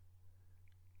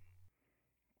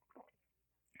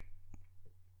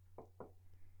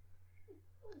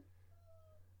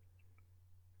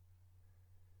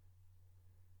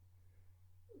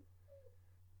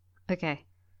 Okay,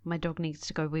 my dog needs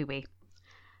to go wee wee.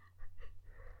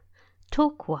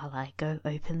 Talk while I go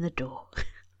open the door.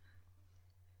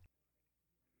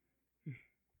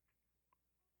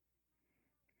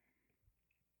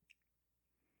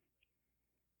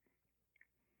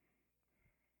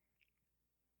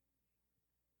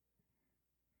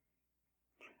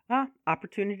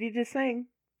 Opportunity to sing.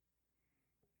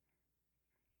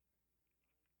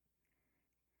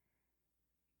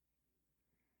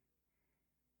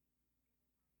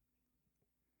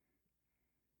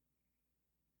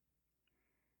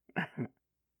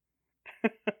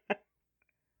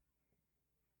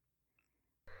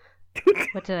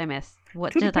 What did I miss?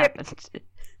 What Toodle did pip. happen?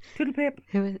 Toodle pip.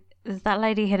 Who is that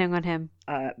lady hitting on him?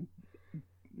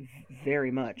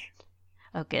 Very much.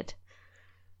 Oh, good.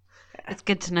 It's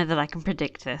good to know that I can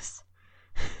predict this.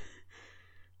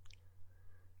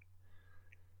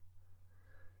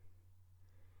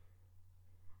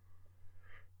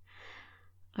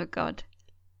 Oh God.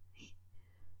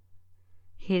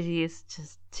 He is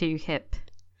just too hip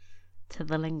to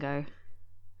the lingo.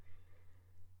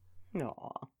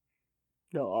 Aw.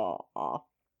 Aw.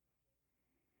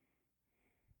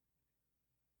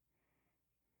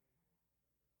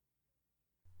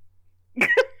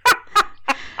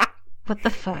 What the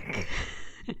fuck?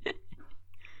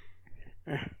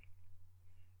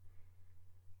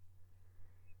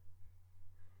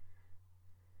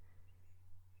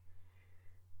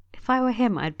 If I were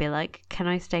him, I'd be like, can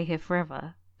I stay here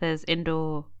forever? There's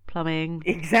indoor plumbing,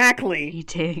 Exactly.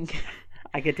 heating,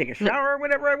 I can take a shower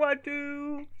whenever I want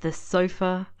to. the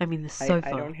sofa. I mean, the sofa.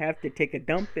 I don't have to take a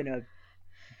dump in a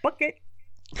bucket.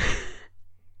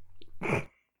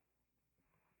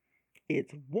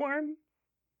 It's warm.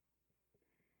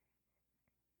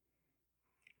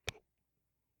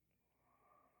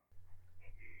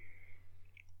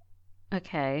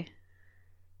 Okay.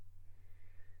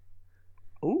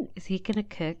 Ooh. Is he gonna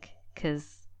cook?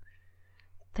 Because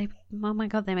oh my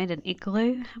God, they made an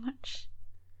igloo? How much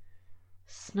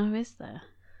snow is there?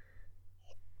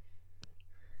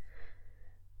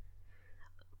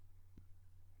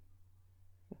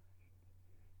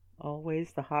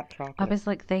 Always the hot I chocolate. was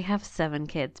like, they have 7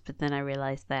 kids, but then I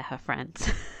realized they're her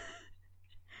friends.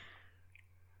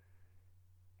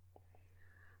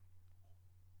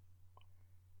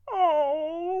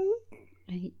 Oh.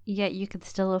 Yet you could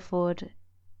still afford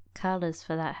colours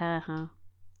for that hair, huh?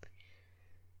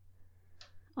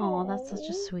 Oh, that's such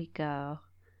a sweet girl.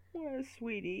 What a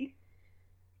sweetie.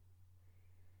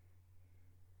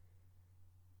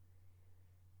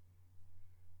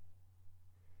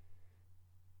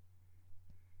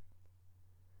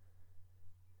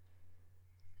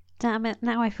 Damn it,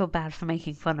 now I feel bad for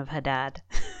making fun of her dad.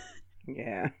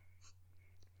 Yeah.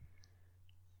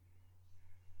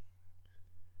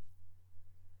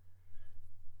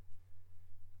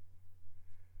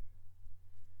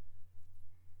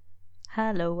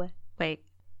 Hello. Wait.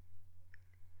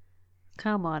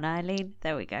 Come on, Eileen.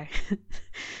 There we go.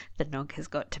 The nog has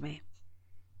got to me.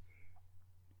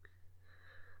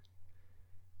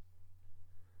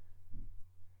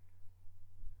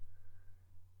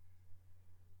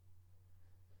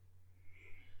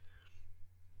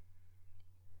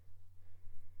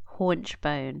 Haunch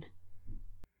bone.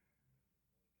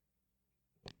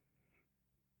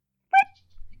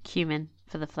 Cumin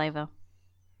for the flavour.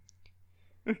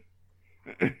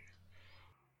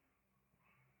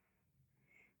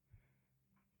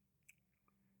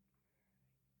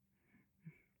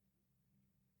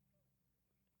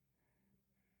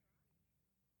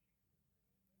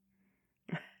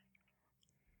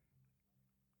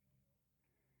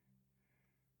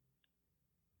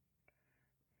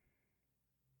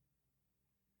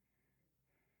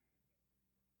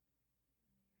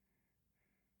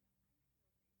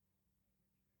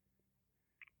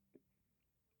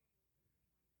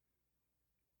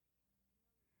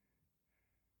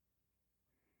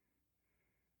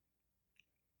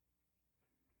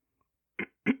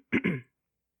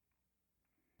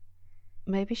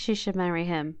 Maybe she should marry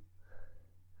him.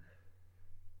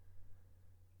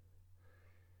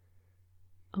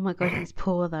 Oh my god, he's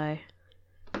poor though.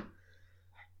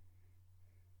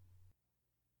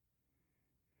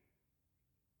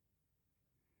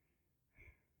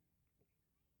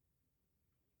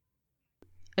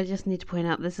 I just need to point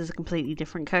out this is a completely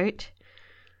different coat.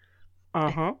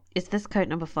 Uh-huh. Is this coat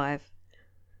number 5?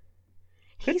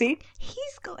 Could be.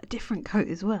 He's got a different coat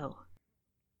as well.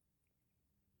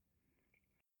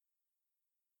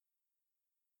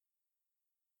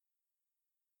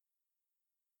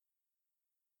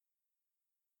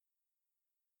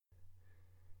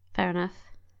 Fair enough.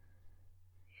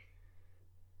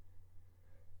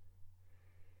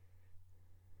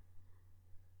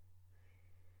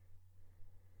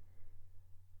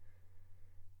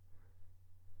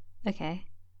 Okay.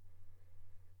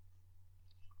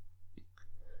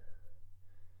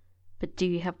 But do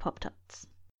you have Pop-Tarts?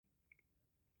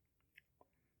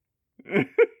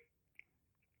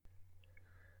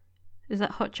 Is that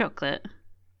hot chocolate?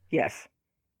 Yes.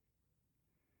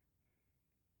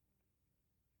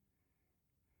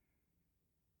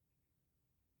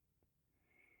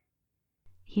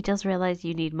 He does realize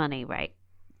you need money, right?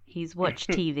 He's watched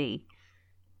TV.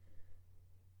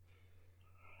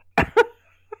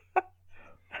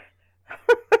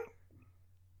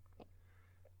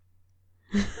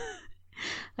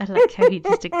 I like how he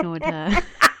just ignored her.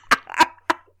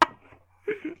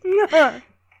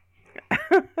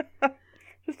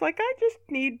 Just like, I just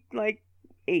need, like,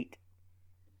 8.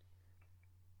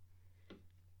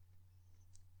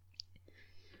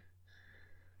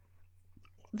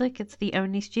 Look, it's the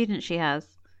only student she has.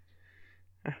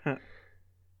 Oh,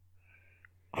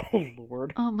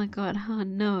 Lord. Oh my god, oh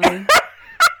no.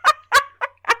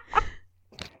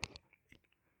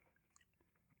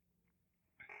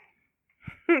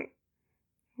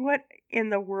 What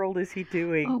in the world is he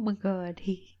doing? Oh my god,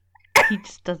 he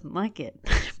just doesn't like it.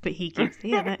 But he keeps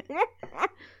seeing it.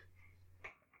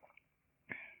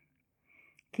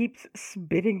 Keeps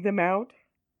spitting them out.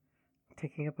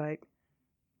 Taking a bite.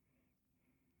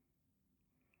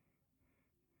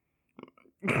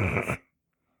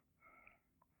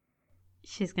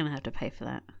 She's gonna have to pay for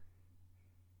that.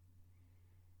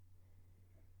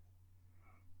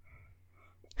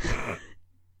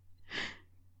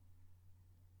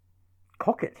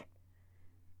 Cock it.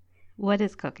 What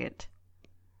is cocket?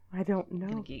 I don't I'm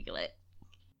gonna know. Google it.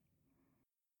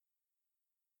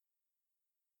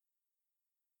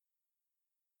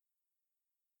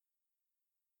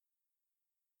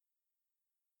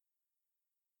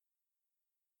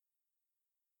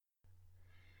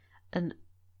 An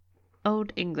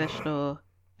Old English law.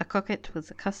 A cocket was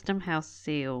a custom house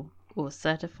seal or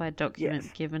certified document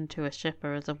Yes. given to a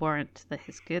shipper as a warrant that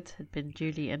his goods had been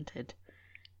duly entered.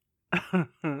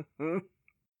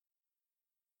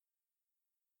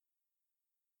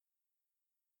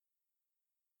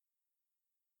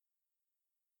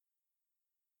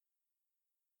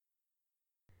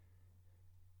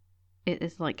 It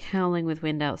is like howling with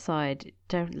wind outside.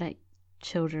 Don't let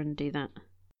children do that.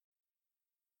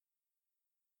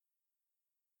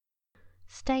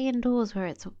 Stay indoors where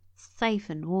it's safe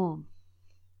and warm.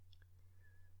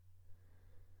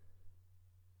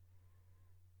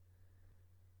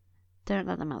 Don't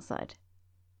let them outside.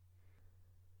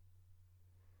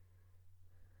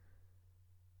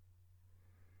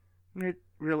 It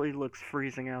really looks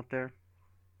freezing out there.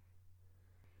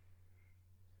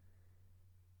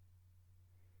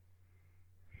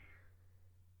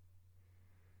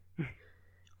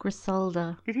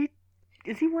 Griselda.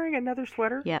 Is he wearing another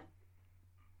sweater? Yep.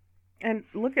 And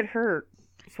look at her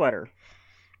sweater.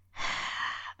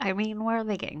 I mean, where are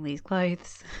they getting these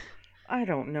clothes? I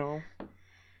don't know.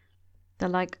 They're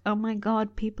like, oh my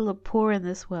god, people are poor in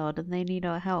this world and they need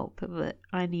our help, but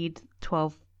I need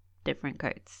 12 different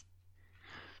coats.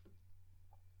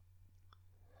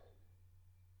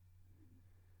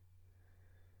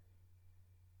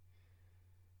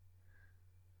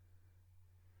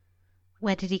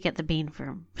 Where did he get the bean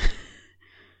from?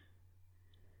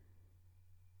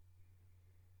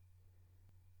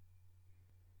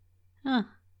 Huh.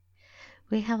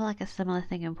 We have like a similar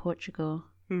thing in Portugal.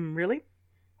 Really?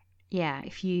 Yeah,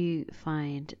 if you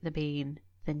find the bean,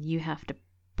 then you have to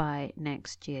buy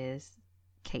next year's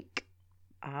cake.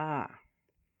 Ah.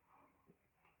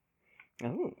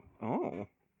 Oh. Oh.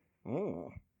 Oh.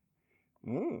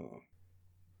 Oh.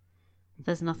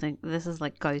 There's nothing, this is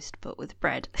like Ghost but with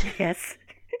bread. Yes.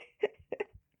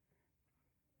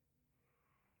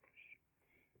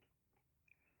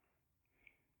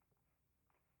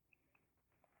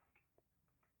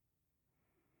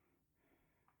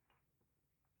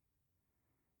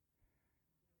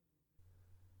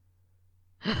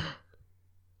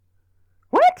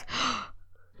 What?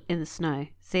 in the snow.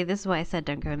 See, this is why I said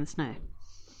don't go in the snow.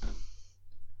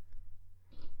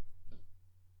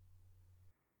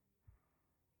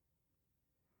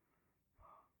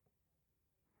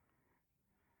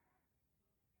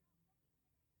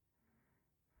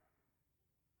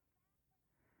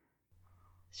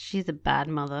 She's a bad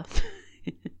mother.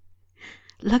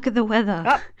 Look at the weather.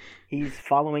 Oh, he's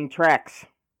following tracks.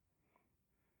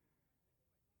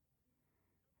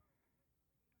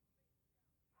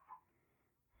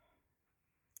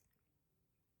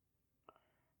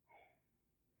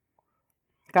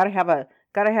 Gotta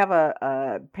have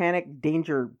a panic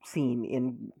danger scene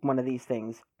in one of these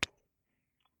things.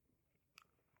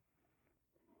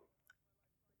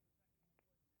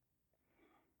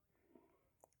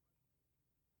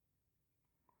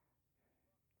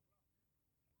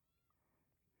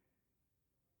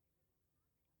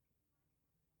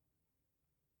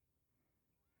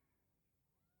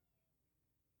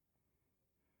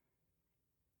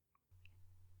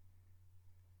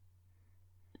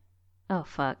 Oh,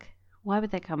 fuck. Why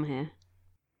would they come here?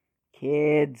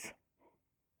 Kids.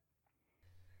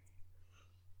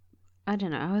 I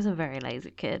don't know. I was a very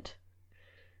lazy kid.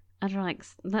 I'd like,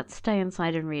 let's stay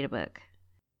inside and read a book.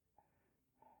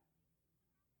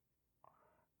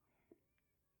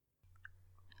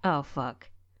 Oh, fuck.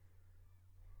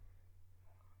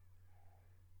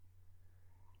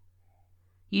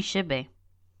 You should be.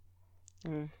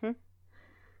 Mm-hmm.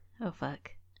 Oh,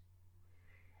 fuck.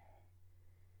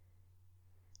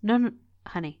 No,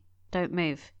 honey, don't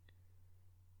move.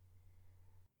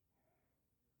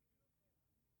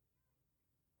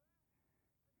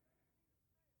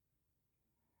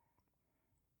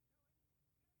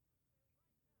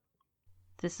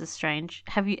 This is strange.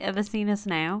 Have you ever seen a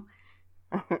snail?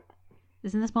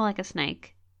 Isn't this more like a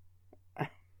snake?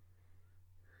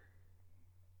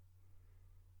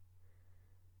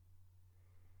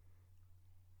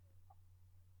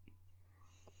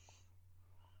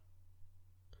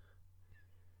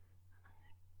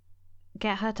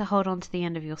 Get her to hold on to the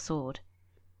end of your sword.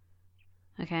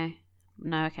 Okay?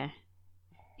 No, okay.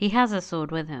 He has a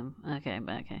sword with him. Okay,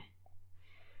 but okay.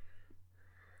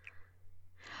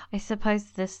 I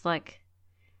suppose this, like,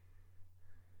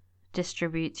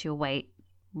 distributes your weight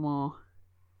more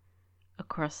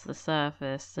across the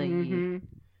surface, so you...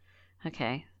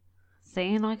 Okay.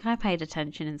 See, like, I paid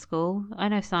attention in school. I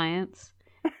know science.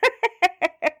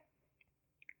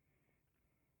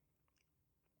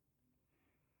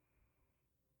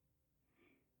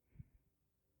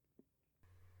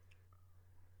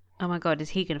 Oh my god, is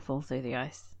he gonna fall through the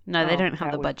ice? No, they don't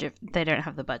have the budget. They don't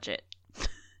have the budget.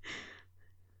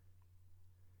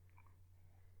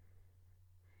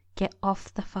 Get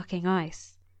off the fucking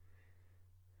ice.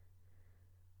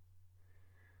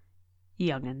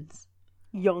 Young'uns.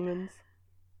 Young'uns.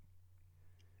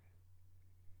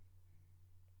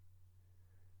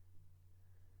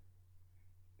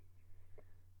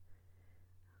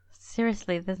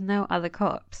 Seriously, there's no other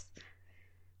cops.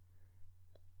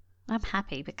 I'm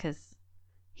happy because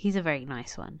he's a very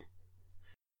nice one.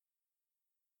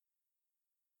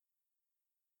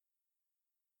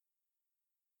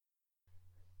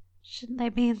 Shouldn't they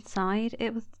be inside?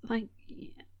 It was like...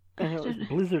 And it was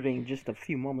blizzarding just a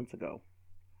few moments ago.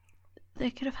 They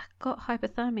could have got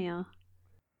hypothermia.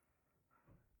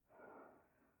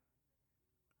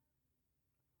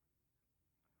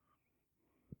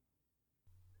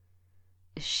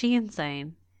 Is she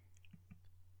insane?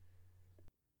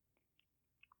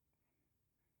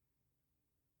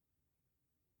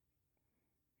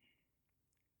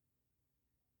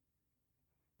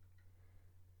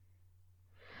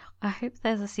 I hope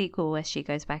there's a sequel where she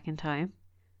goes back in time.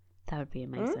 That would be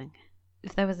amazing.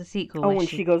 If there was a sequel where when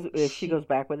she goes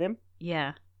back with him?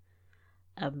 Yeah.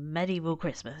 A medieval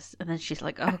Christmas. And then she's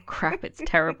like, oh crap, it's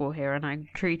terrible here and I'm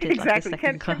treated like a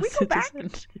second class citizen.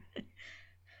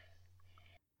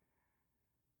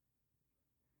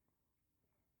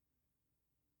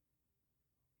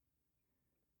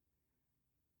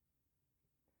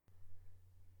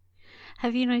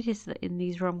 Have you noticed that in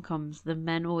these rom-coms, the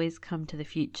men always come to the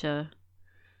future?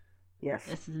 Yes.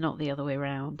 This is not the other way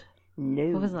around. No.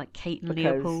 What was it, like Kate and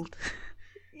Leopold?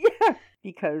 Yeah,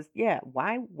 because,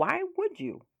 why would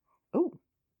you? Oh.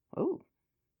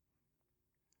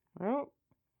 Well.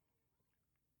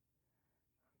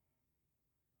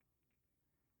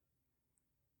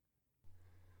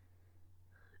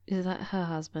 Is that her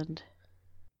husband?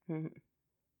 Mm-hmm.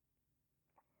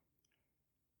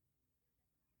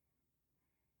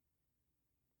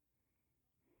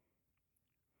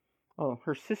 Oh,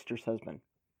 her sister's husband.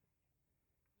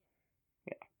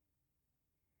 Yeah.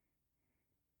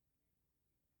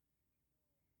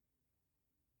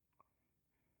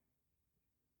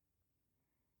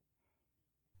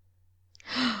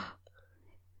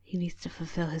 He needs to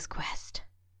fulfill his quest.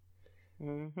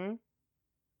 Mm-hmm.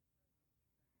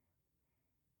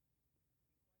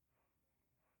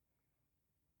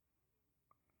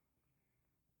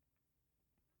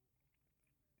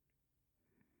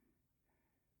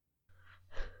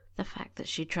 The fact that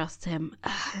she trusts him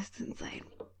is insane.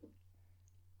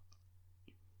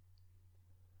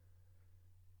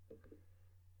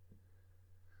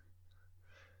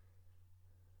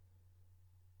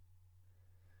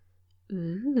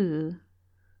 Ooh.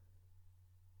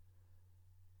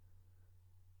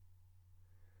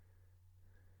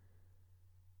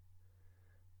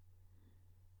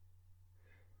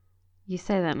 You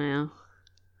say that now.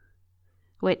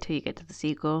 Wait till you get to the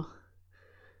sequel.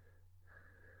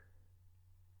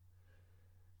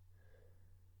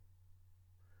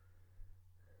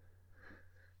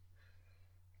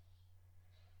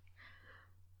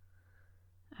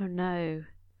 Oh no.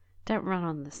 Don't run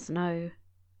on the snow.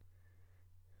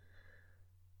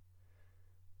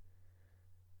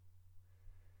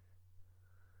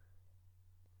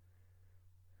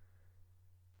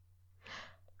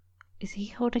 Is he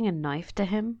holding a knife to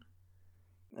him?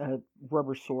 A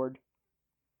rubber sword.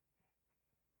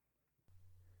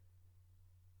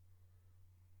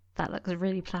 That looks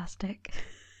really plastic.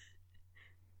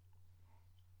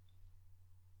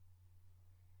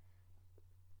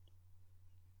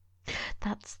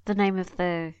 That's the name of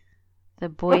the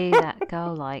boy that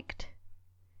girl liked.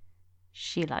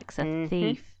 She likes a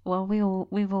thief. Well,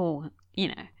 we've all, you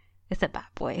know, it's a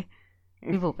bad boy.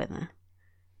 We've all been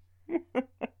there.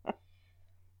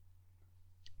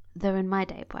 Though in my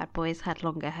day, bad boys had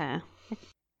longer hair.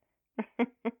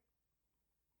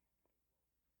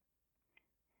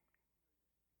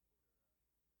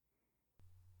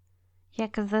 Yeah,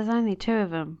 because there's only 2 of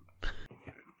them.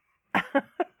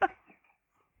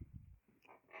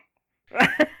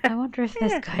 I wonder if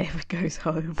this guy ever goes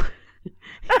home.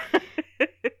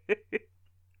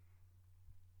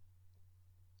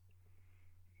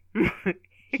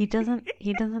 He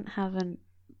doesn't have a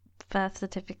birth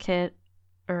certificate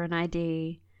or an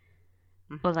ID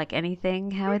or like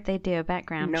anything. How would they do a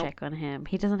background check on him?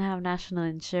 He doesn't have national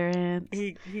insurance.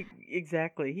 He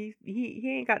exactly. He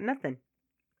ain't got nothing.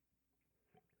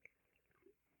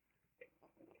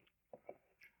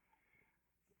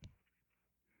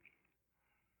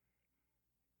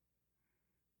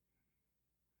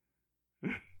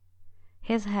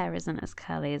 His hair isn't as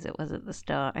curly as it was at the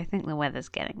start. I think the weather's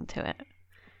getting to it.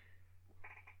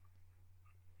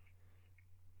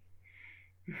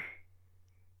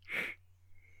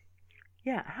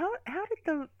 Yeah, how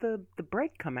did the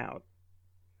bread come out?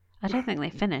 I don't think they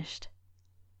finished.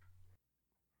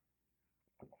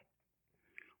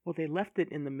 Well, they left it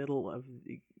in the middle of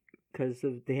because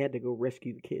they had to go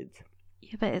rescue the kids.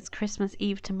 Yeah, but it's Christmas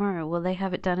Eve tomorrow. Will they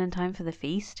have it done in time for the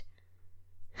feast?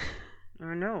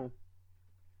 I know.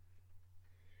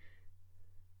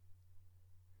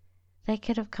 They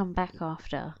could have come back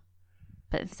after,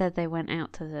 but instead they went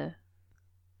out to the...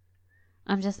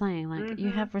 I'm just saying, like,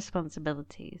 you have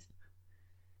responsibilities.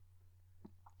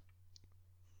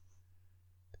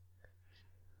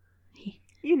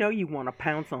 You know you want to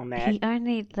pounce on that. He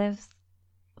only lives,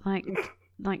 like,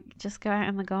 just go out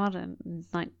in the garden and,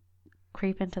 like,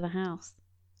 creep into the house.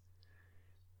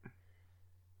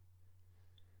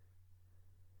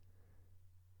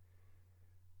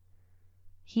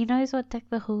 He knows what deck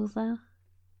the halls are.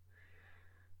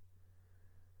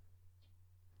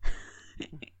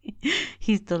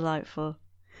 He's delightful.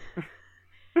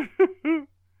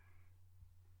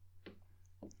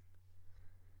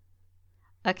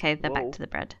 Okay, they're back to the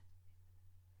bread.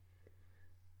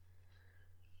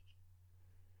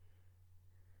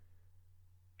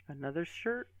 Another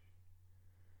shirt?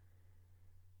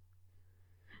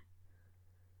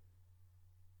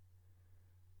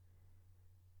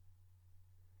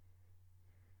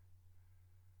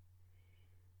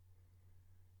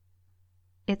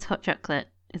 It's hot chocolate,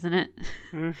 isn't it?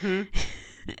 Mm-hmm.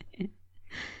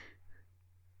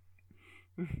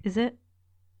 Is it?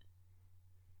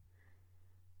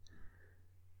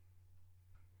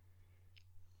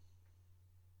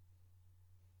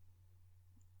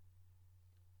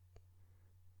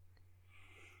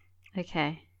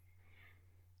 Okay.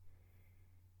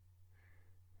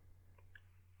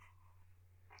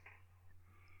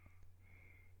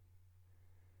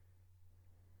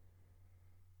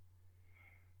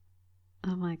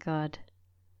 Oh my god.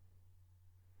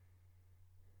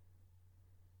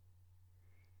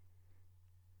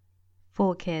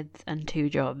 Four kids and 2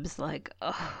 jobs. Like,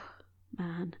 oh,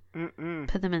 man.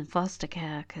 Put them in foster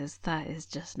care because that is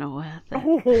just not worth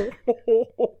it.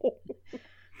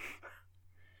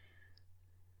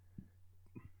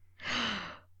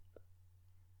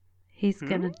 He's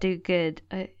gonna do good.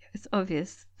 It's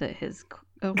obvious that his.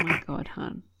 Oh my god,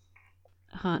 hun.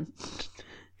 Hun.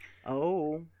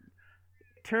 Oh.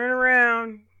 Turn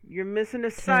around. You're missing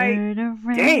a sight. Turn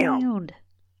around. Damn.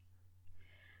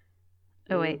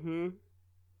 Oh, wait. Mm-hmm.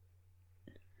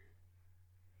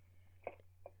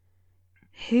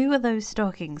 Who are those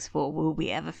stockings for? Will we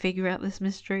ever figure out this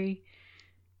mystery?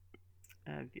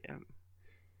 Yeah.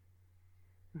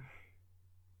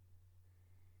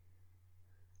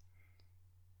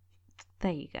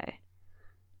 There you go.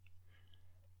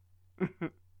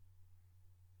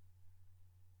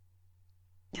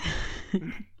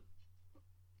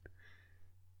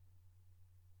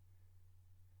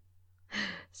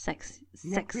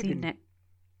 Sexy neck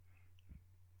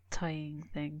tying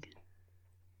thing.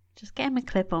 Just get him a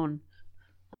clip on.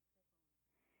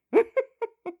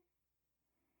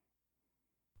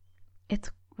 It's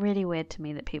really weird to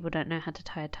me that people don't know how to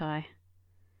tie a tie.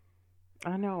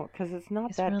 I know, because it's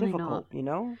not It's that really difficult, not. you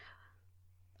know?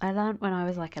 I learned when I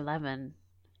was like 11.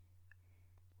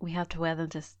 We have to wear them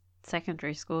to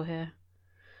secondary school here.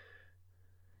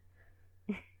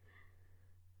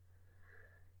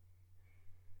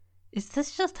 Is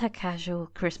this just her casual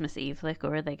Christmas Eve look,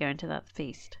 or are they going to that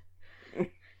feast?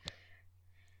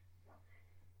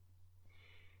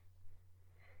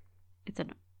 It's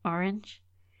an orange.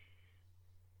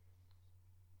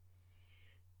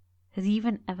 Has he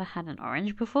even ever had an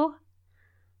orange before?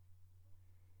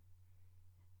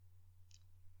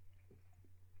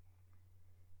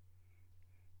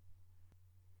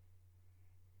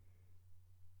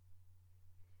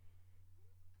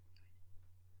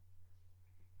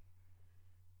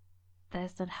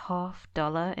 There's a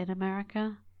 $50 in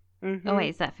America. Mm-hmm. Oh wait,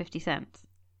 is that 50 cents?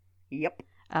 Yep.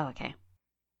 Oh, okay.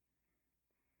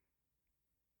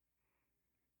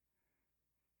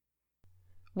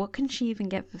 What can she even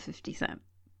get for 50 cents?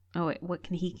 Oh wait, what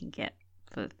can he get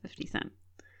for 50 cents?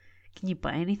 Can you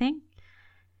buy anything?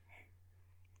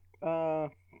 Not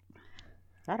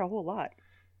a whole lot.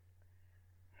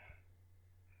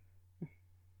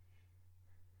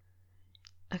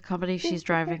 I can't believe she's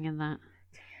driving in that.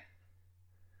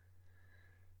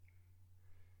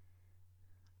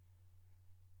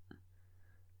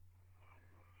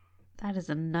 That is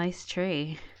a nice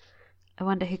tree. I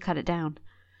wonder who cut it down.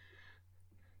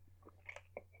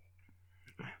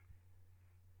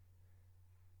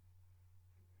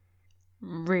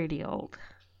 Really old.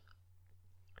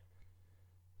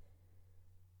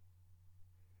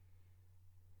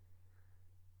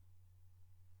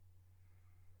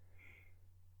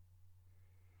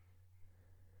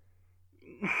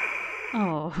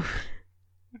 Oh.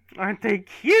 Aren't they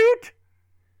cute?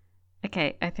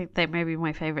 Okay, I think they may be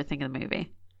my favorite thing in the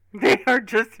movie. They are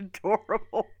just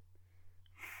adorable.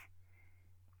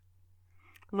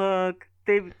 Look,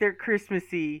 they're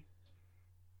Christmassy.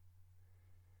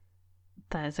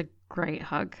 That is a great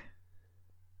hug.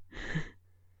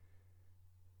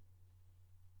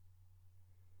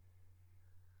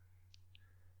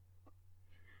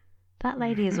 That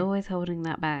lady is always holding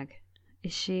that bag.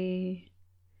 Is she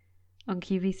on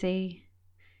QVC?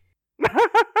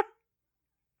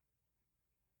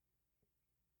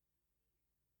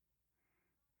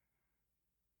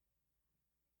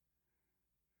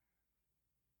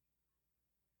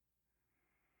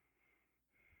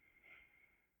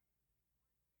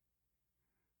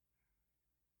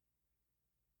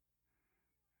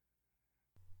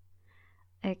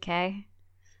 Okay.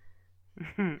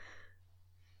 Who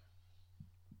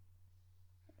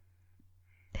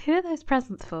are those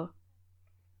presents for?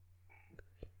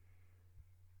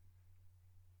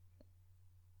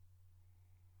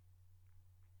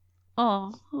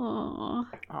 Oh. Aw.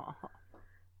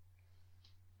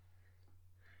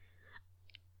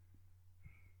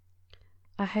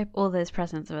 I hope all those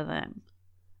presents were them.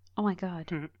 Oh my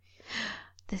god.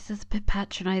 This is a bit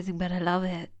patronizing, but I love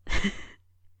it.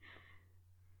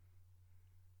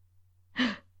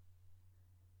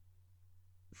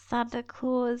 Santa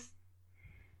Claus.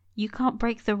 You can't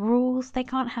break the rules. They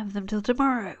can't have them till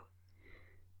tomorrow.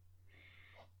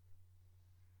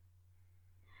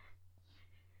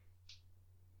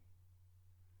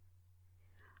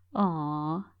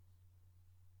 Aww.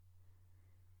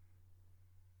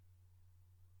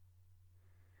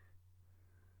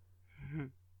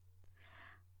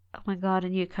 Oh my god, a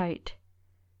new coat.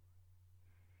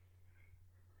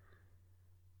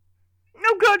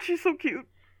 Oh god, she's so cute.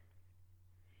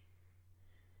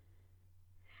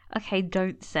 Okay,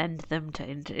 don't send them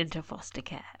into foster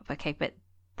care. Okay, but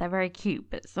they're very cute,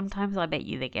 but sometimes I bet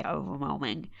you they get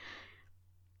overwhelming.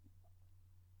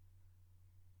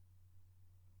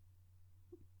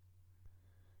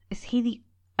 Is he the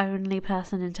only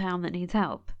person in town that needs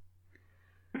help?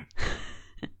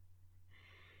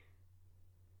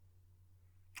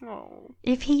 Oh.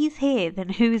 If he's here, then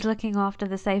who's looking after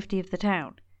the safety of the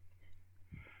town?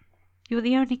 You're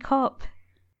the only cop.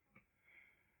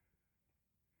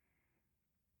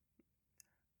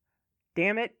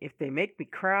 Damn it, if they make me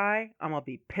cry, I'm gonna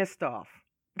be pissed off.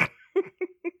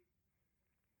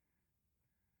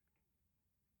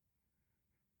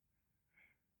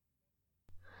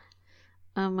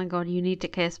 Oh my god, you need to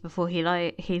kiss before he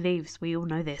leaves. We all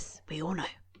know this. We all know.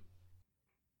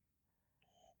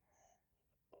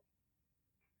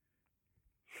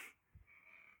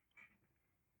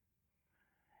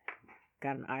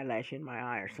 Got an eyelash in my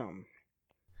eye or something.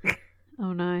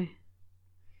 Oh no.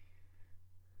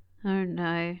 Oh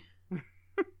no.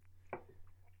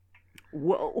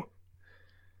 Whoa.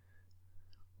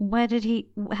 How did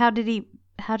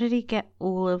he get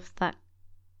all of that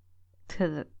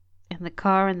in the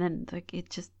car, and then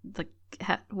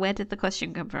where did the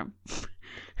question come from?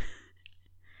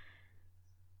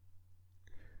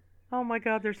 Oh my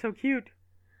god, they're so cute.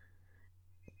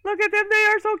 Look at them, they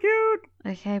are so cute.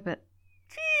 Okay, but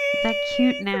they're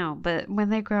cute now, but when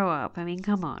they grow up, I mean,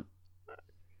 come on.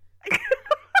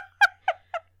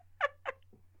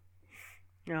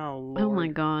 Oh Lord. Oh my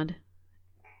god.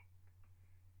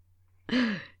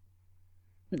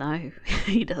 No,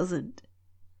 he doesn't.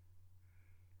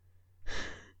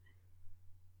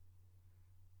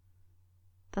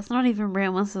 That's not even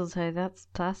real mistletoe, that's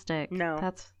plastic.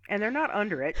 No. And they're not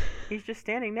under it. He's just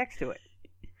standing next to it.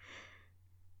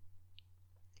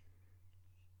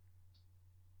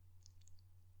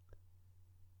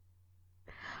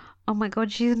 Oh my god,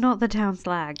 she's not the town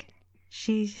slag.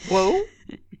 She's... Whoa.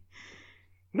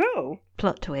 No.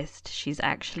 Plot twist, she's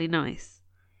actually nice.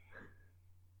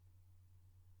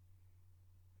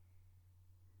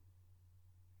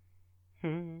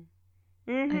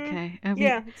 Okay.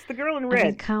 Yeah, it's the girl in red. I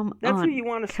mean, come That's on. who you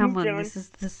want to Come smooch on, on. this is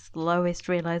the slowest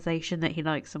realization that he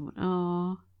likes someone.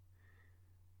 Oh.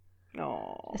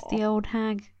 Oh. It's the old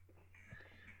hag.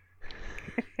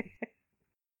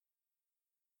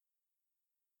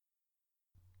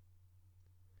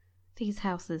 These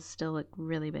houses still look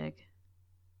really big.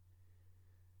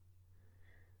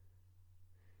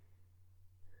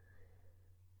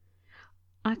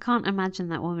 I can't imagine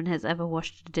that woman has ever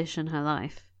washed a dish in her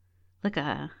life. Look at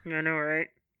her. I know, right?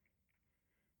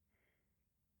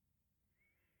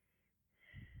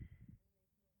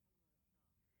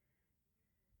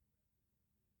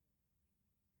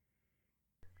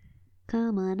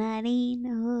 Come on,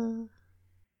 Eileen.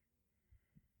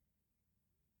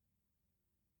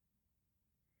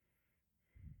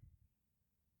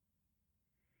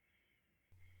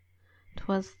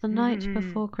 'Twas the night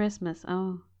before Christmas.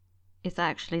 Oh, it's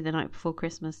actually the night before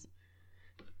Christmas.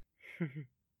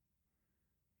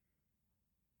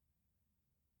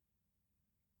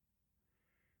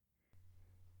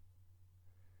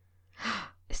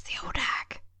 It's the old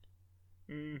hag.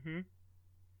 Mm-hmm.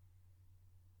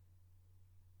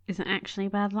 Is it actually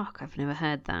bad luck? I've never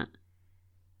heard that.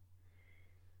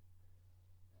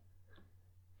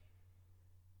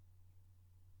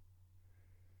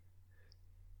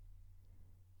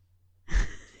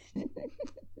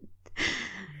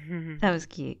 That was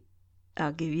cute.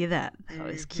 I'll give you that. That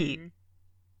was cute.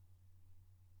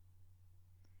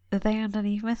 Are they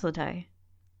underneath mistletoe?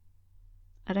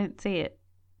 I don't see it.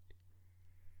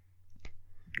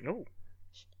 Oh.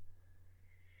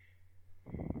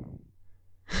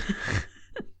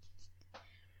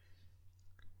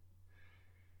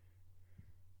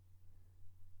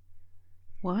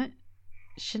 What?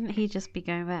 Shouldn't he just be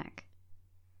going back?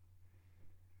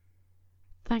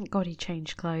 Thank God he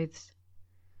changed clothes.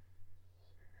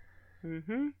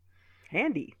 Mm-hmm.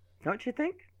 Handy, don't you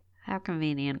think? How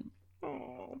convenient.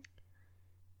 Oh.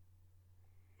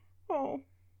 Oh.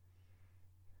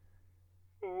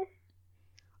 Oh.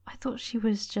 I thought she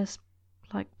was just,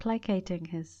 like, placating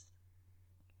his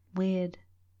weird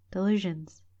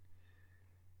delusions.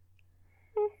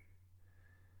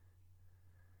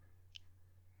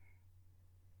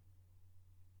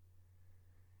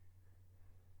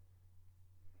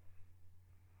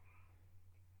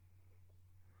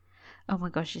 Oh my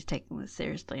gosh, she's taking this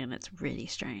seriously and it's really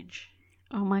strange.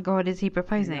 Oh my god, is he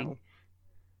proposing?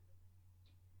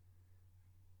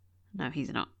 No, he's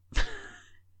not.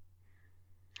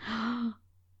 Oh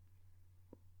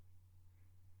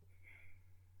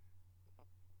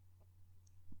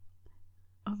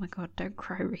my god, don't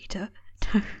cry, Rita.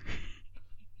 Don't.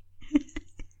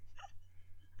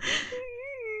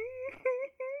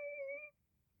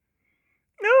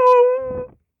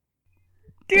 No!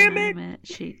 Damn it!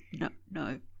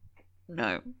 No.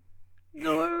 No.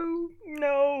 No.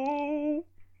 No.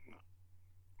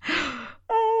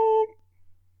 Oh.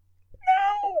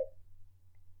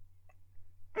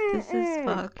 No. This is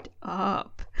fucked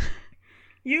up.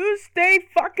 You stay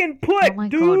fucking put, Oh my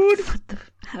dude. god. What the...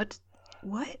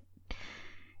 What?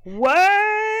 What?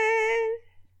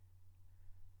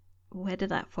 Where did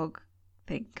that fog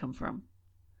thing come from?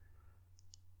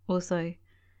 Also,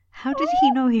 how did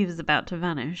he know he was about to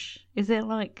vanish? Is it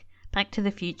like Back to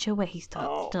the Future where he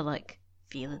starts to like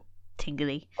feel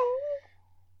tingly?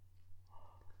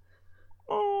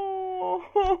 Oh.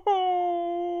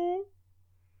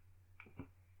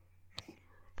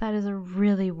 That is a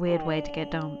really weird way to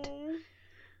get dumped.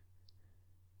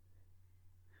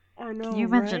 I know. Can you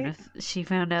imagine right? if she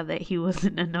found out that he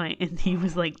wasn't a knight and he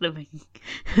was like living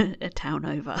a town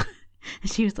over?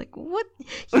 And she was like, "What?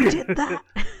 You did that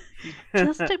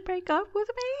just to break up with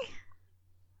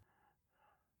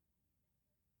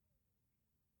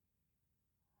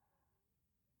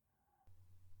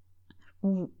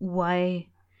me?" Why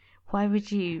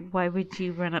would you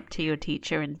run up to your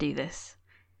teacher and do this?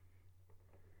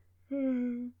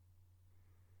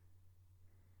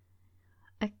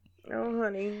 Oh,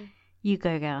 honey. You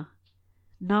go, girl.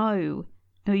 No,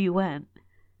 you weren't.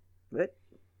 What?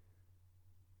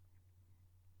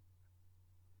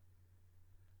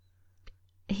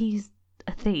 He's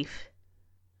a thief.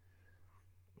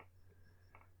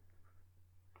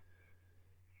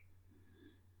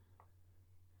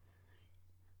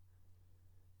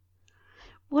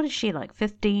 What is she, like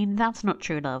 15? That's not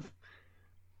true love.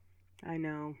 I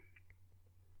know.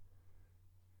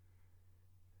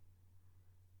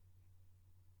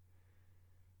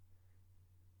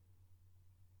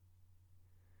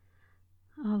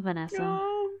 Oh, Vanessa.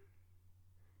 No.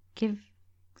 Give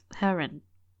her a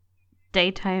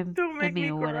daytime Don't make Emmy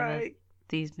me or whatever cry.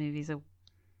 these movies are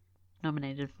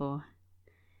nominated for.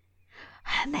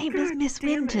 Her name is God Miss damn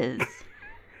it. Winters.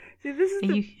 See, this is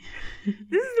Are you...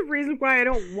 this is the reason why I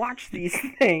don't watch these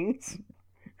things.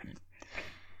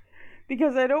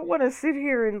 Because I don't want to sit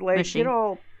here and like Mushy. get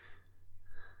all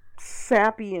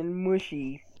sappy and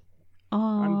mushy. Oh,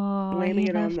 I'm blaming he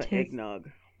it on left the his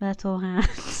eggnog. metal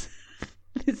hands.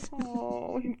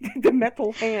 Oh, the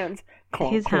metal hands.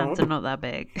 Clomp, His hands are clomp. not that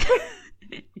big.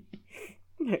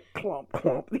 Clomp,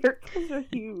 clomp. Those are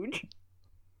huge.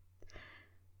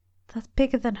 That's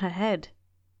bigger than her head.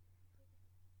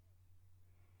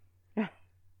 Yeah.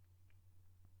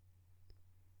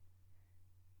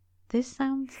 This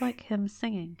sounds like him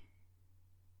singing.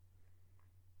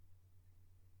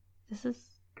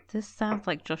 This sounds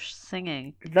like Josh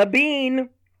singing. The bean.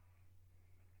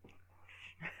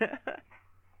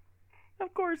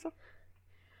 Of course.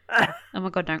 Oh my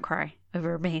god, don't cry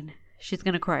over a bean. She's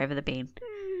gonna cry over the bean.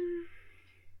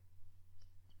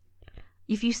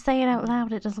 If you say it out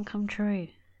loud, it doesn't come true.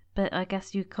 But I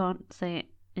guess you can't say it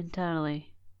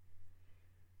internally.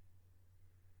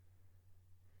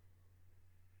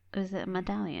 Is it a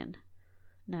medallion?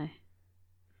 No.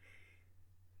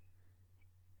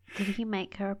 Did he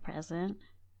make her a present?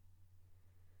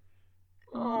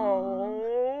 Oh.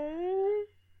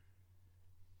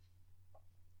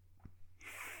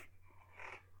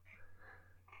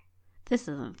 This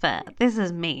isn't fair. This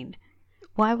is mean.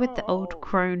 Why would the old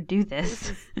crone do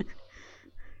this?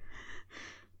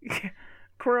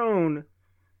 Crone.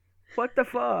 What the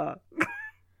fuck?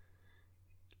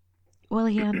 Well,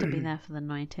 he had to be there for the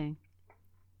knighting.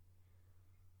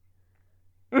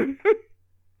 Oh,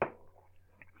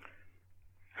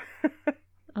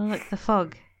 look, the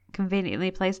fog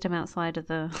conveniently placed him outside of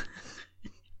the...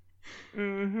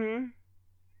 Mm-hmm.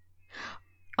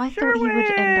 I thought he would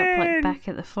end up like Sherwin! back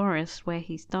at the forest where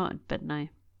he started, but no.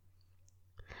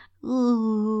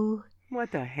 Ooh.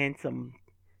 What a handsome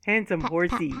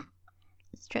horsey.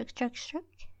 Stroke, stroke, stroke.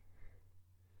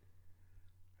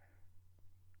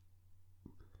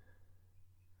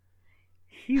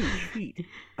 Huge feet.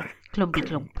 Clumpy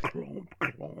clump. Clomp,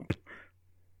 clomp.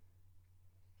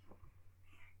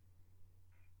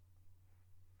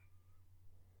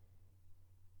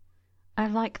 I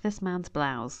like this man's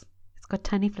blouse. It's got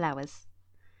tiny flowers.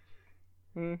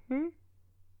 Mm-hmm.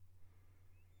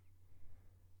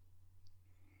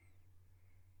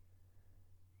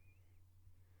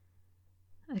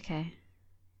 Okay.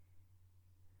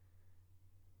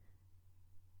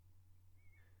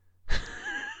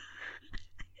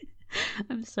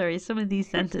 I'm sorry, some of these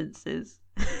sentences.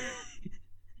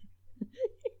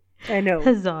 I know.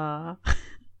 Huzzah.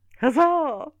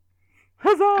 Huzzah!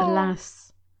 Huzzah!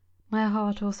 Alas, my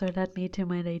heart also led me to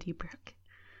my Lady Brooke.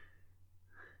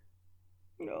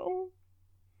 No.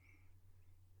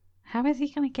 How is he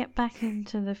going to get back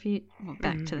into the future? Well,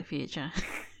 back to the future.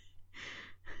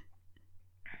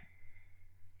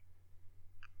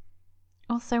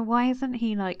 Also, why isn't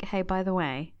he like, hey, by the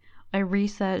way, I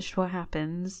researched what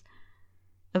happens.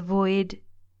 Avoid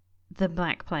the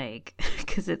Black Plague,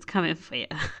 because it's coming for you.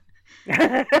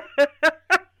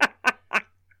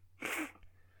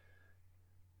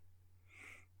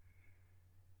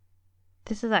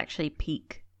 This is actually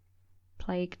peak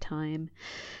plague time.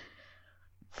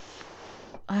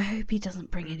 I hope he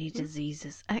doesn't bring any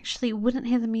diseases. Actually, wouldn't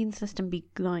his immune system be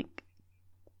like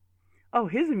Oh,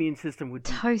 his immune system would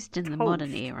be toast in the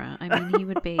modern toast. era? I mean, he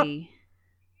would be.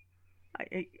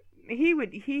 He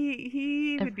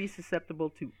would be susceptible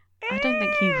to I don't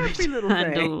think he every would little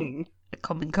handle thing. a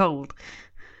common cold.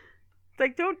 It's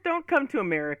like don't come to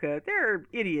America. There are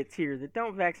idiots here that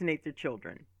don't vaccinate their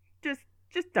children. Just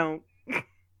don't.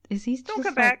 Is he Don't just come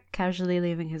like back. casually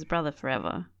leaving his brother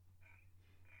forever?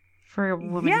 For a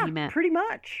woman Yeah, he met pretty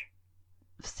much.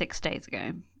 6 days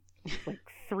ago. Like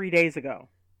 3 days ago.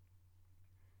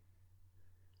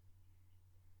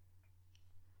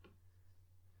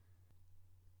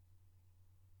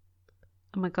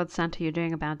 Oh my god, Santa, you're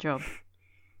doing a bad job.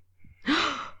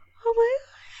 Oh my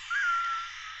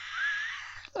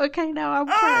god. Okay, now I'm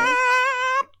crying.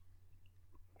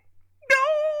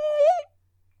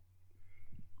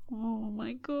 Oh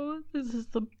my god, this is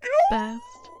the best.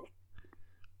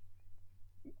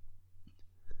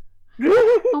 No!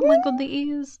 Oh my god, the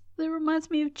ears. That reminds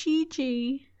me of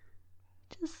Gigi.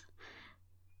 Just.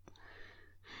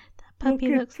 That puppy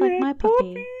Look at looks like that my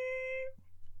puppy.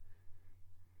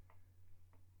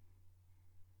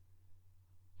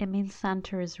 It means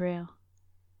Santa is real.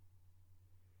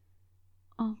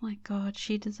 Oh my god,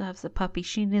 she deserves a puppy.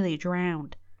 She nearly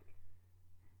drowned.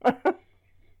 I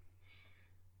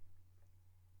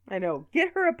know.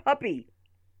 Get her a puppy.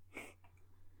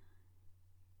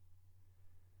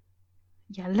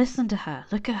 Yeah, listen to her.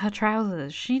 Look at her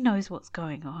trousers. She knows what's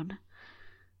going on.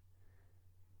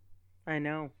 I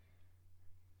know.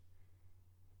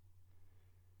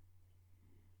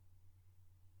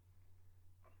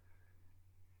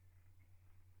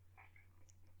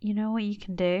 You know what you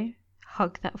can do?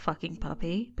 Hug that fucking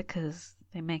puppy because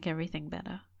they make everything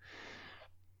better.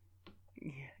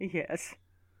 Yes.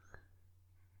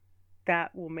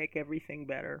 That will make everything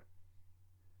better.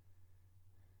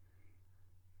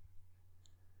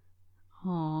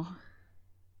 Oh.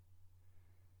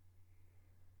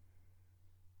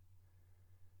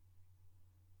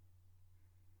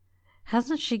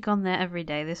 Hasn't she gone there every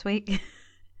day this week?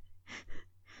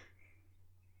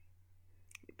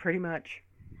 Pretty much.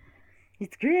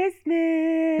 It's Christmas.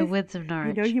 The woods of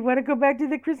Norwich. You know you want to go back to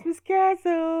the Christmas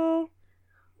castle.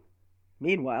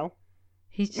 Meanwhile,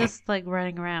 He's just like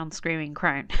running around screaming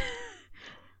crone.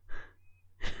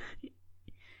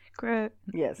 Crone.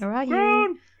 yes. Where are you?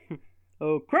 Crone!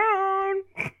 Oh, crone!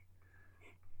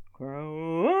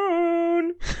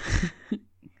 Crone!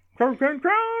 Crone, crone,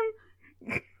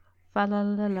 crone! Fa la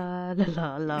la la la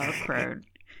la la crone.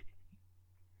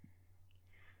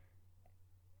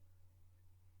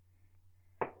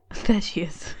 There she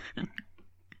is.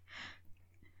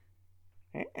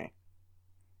 Hello!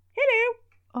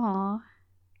 Aw.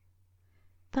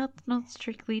 That's not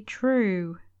strictly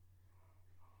true.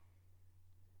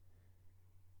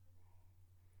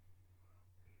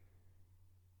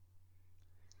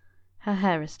 Her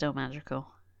hair is still magical.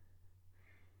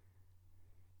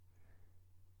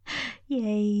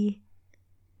 Yay.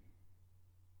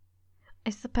 I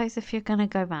suppose if you're gonna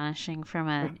go vanishing from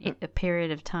a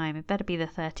period of time, it better be the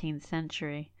 13th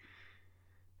century.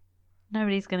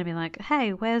 Nobody's gonna be like,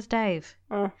 hey, where's Dave?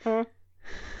 Uh-huh.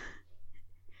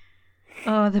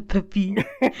 Oh, the puppy.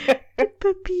 The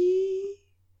puppy.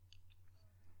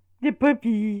 The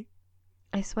puppy.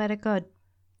 I swear to God,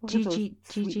 Look at those Gigi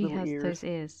sweet little has ears. those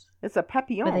ears. It's a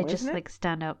papillon, Where they just isn't it? like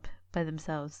stand up by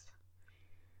themselves.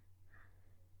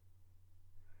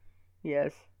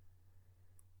 Yes.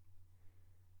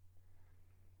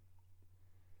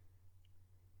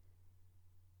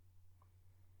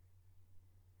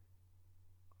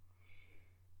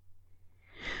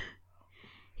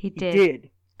 He He did. did.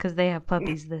 Because they have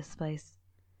puppies this place.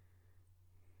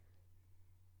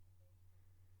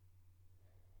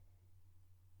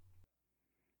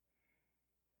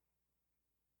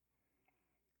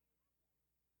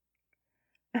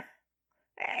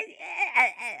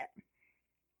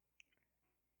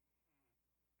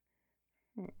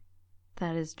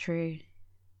 That is true.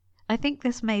 I think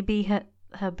this may be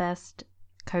her best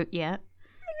coat yet.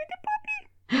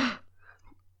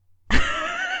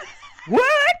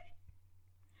 What?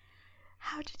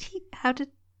 How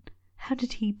How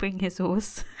did he bring his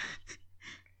horse?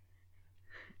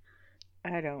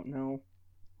 I don't know.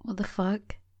 What the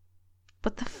fuck?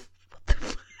 What the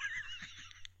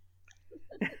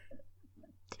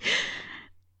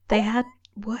They had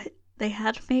what? They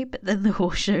had me, but then the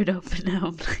horse showed up, and now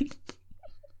I'm like,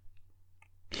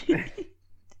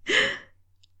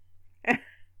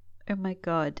 oh my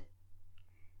god,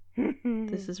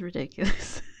 this is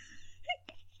ridiculous.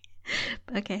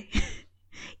 Okay,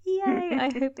 yay! I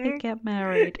hope they get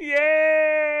married.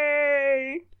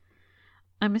 Yay!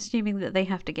 I'm assuming that they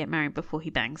have to get married before he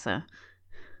bangs her.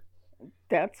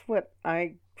 That's what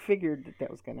I figured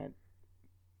that was gonna.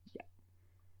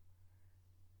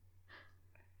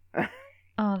 Yeah.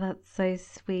 Oh, that's so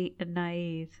sweet and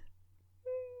naive.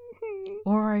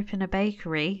 Or open a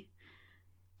bakery.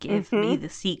 Give me the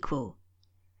sequel.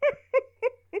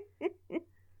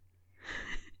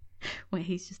 Where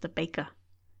he's just a baker.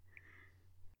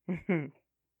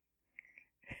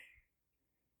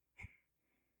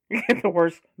 You get the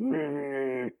worst.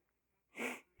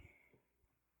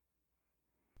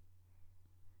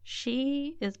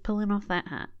 She is pulling off that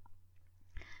hat.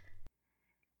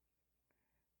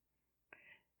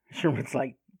 Sherman's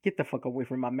like, get the fuck away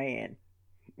from my man.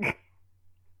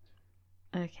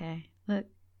 Okay,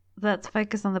 let's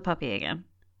focus on the puppy again.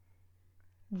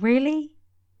 Really?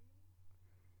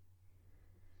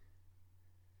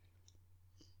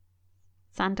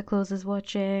 Santa Claus is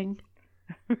watching.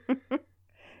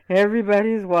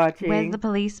 Everybody's watching. Where's the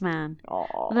policeman?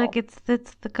 Aww. Look, it's the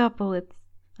couple. It's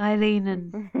Eileen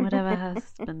and whatever her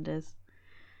husband is.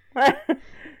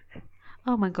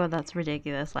 Oh my god, that's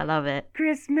ridiculous. I love it.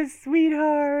 Christmas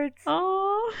sweethearts.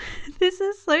 Oh, this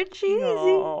is so cheesy.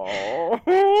 Oh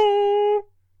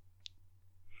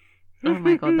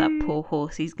my god, that poor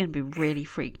horse. He's going to be really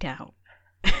freaked out.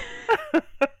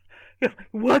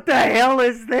 What the hell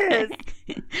is this?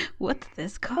 What's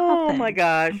this car Oh thing? my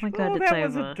gosh. Oh my god, it's that over.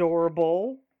 was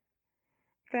adorable.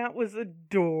 That was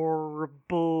adorable.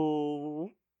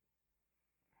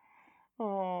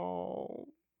 Oh.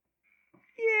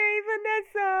 Yay,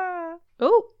 Vanessa.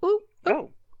 Oh, ooh, ooh. Oh.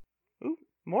 Ooh,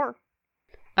 more.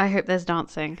 I hope there's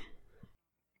dancing.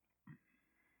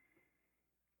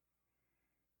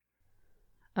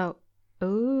 Oh.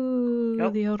 Ooh,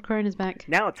 Nope. The old crone is back.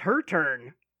 Now it's her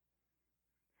turn.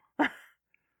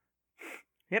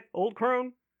 Yep, old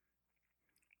crone.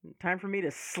 Time for me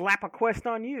to slap a quest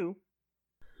on you.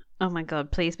 Oh my god,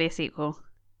 please be a sequel.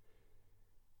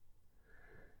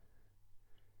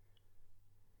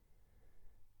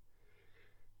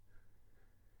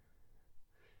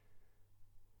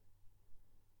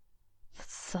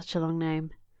 That's such a long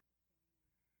name.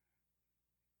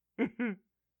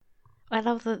 I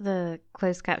love that the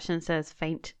closed caption says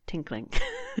faint tinkling.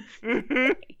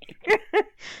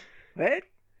 What?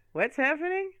 What's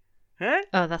happening? Huh?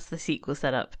 Oh, that's the sequel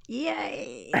setup.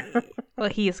 Yay! Well,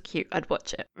 he is cute. I'd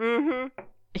watch it. Mm-hmm.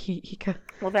 He go,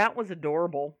 Well, that was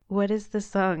adorable. what is the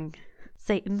song?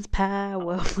 Satan's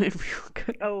power when we were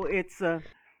good. Oh, it's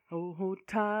oh,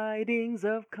 tidings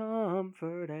of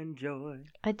comfort and joy.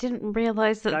 I didn't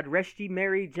realize that. God rest ye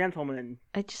merry gentlemen.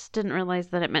 I just didn't realize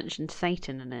that it mentioned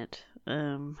Satan in it.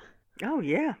 Oh,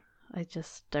 yeah. I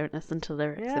just don't listen to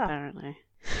lyrics Yeah. apparently.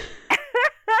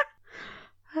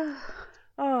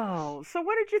 Oh, so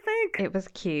what did you think? It was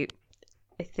cute.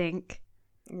 I think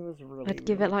It was really. I'd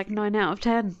give it really like cute. 9 out of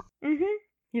 10. Mm-hmm.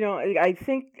 You know, I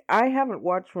think I haven't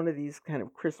watched one of these kind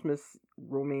of Christmas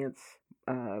romance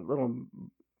little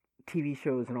TV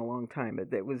shows in a long time,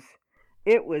 but it was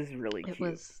really cute. It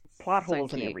was Plot so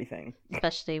holes and cute, everything.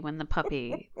 especially when the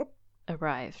puppy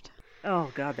arrived.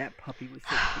 Oh God, that puppy was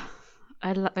so cute.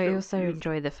 I So also cute.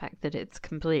 enjoy the fact that it's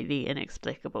completely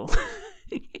inexplicable.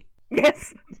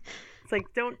 Yes. It's like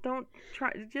don't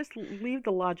try. Just leave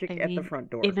the logic I at the mean, front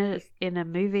door. in a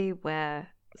movie where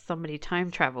somebody time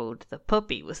traveled, the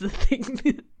puppy was the thing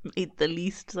that made the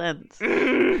least sense.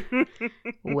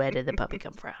 Where did the puppy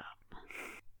come from?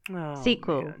 Oh,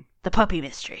 Sequel: man. The Puppy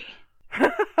Mystery.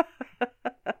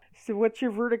 So, what's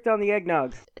your verdict on the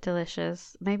eggnog?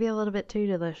 Delicious. Maybe a little bit too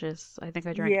delicious. I think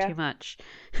I drank Yeah. too much.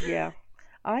 Yeah,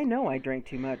 I know I drank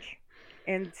too much.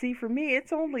 And see, for me,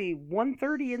 it's only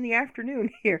 1:30 in the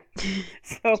afternoon here,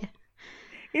 so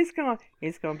it's gonna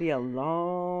be a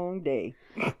long day.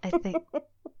 I think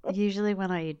usually when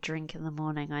I drink in the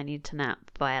morning, I need to nap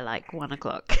by like 1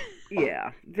 o'clock.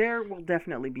 Yeah, there will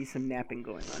definitely be some napping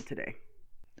going on today.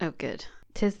 Oh, good.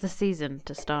 'Tis the season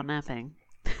to start napping.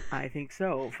 I think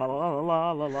so. Fa la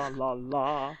la la la la la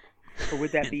la. Or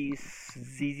would that be z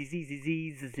z z z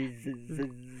z z z z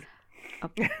z?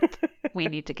 We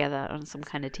need to get that on some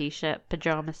kind of t-shirt,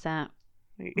 pajama set,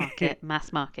 market,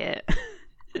 mass market.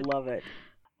 Love it.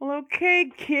 Well, okay,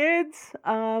 kids.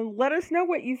 Let us know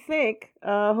what you think.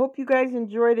 Hope you guys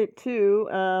enjoyed it too.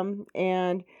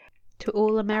 And To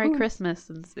all a Merry Who- Christmas,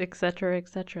 and etc.,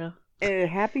 etc.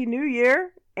 Happy New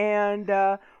Year. And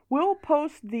we'll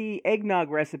post the eggnog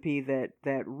recipe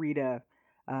that Rita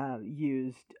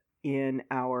used in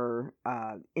our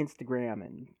Instagram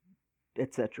and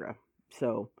etc.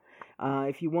 So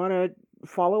if you want to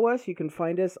follow us, you can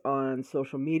find us on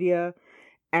social media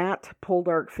at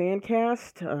Poldark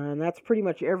Fancast, and that's pretty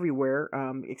much everywhere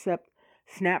except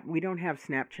Snap. We don't have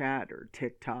Snapchat or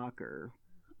TikTok or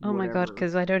Oh my god, whatever.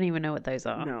 because I don't even know what those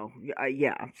are. No,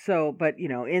 yeah. So, but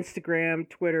Instagram,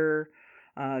 Twitter,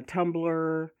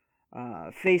 Tumblr,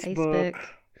 Facebook.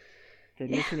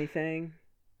 Did I miss anything?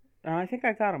 I think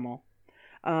I got them all.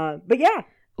 But yeah,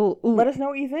 Ooh, let us know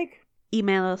what you think.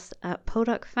 email us at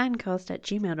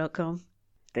poldarkfancast@gmail.com.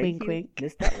 Thank Wink, you. wink.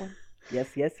 Missed that one.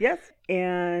 Yes.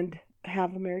 And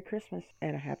have a Merry Christmas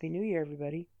and a Happy New Year,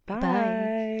 everybody.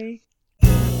 Bye.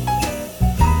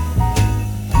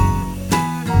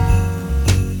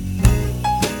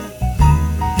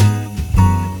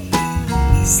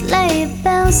 Sleigh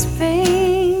bells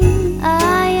ring,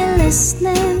 are you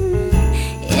listening?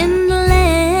 In the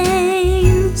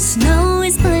lane, snow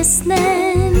is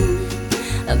glistening.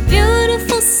 A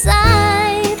beautiful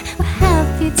sight, we're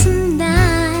happy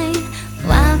tonight,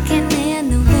 walking in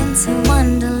the winter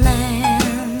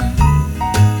wonderland.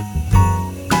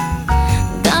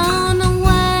 Gone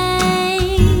away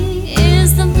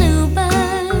is the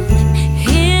bluebird,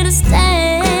 here to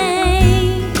stay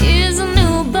is a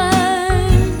new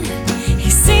bird. He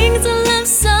sings a love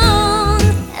song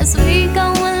as we go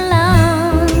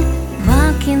along,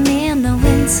 walking in the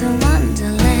winter wonderland.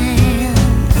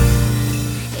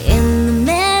 In the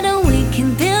meadow we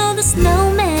can build a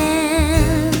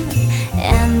snowman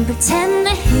and pretend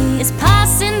that he is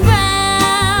Parson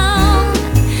Brown.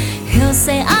 He'll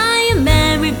say, "I am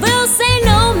Mary," we'll say,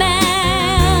 "No,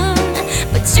 ma'am,"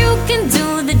 but you can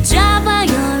do the job while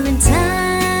you're in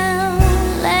town.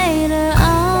 Later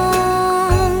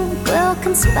on, we'll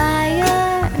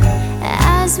conspire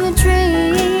as we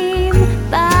dream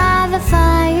by the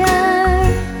fire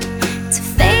to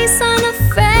face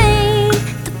unafraid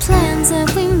the plans that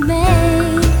we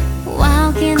made,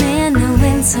 walking in the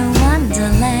winter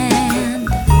wonderland.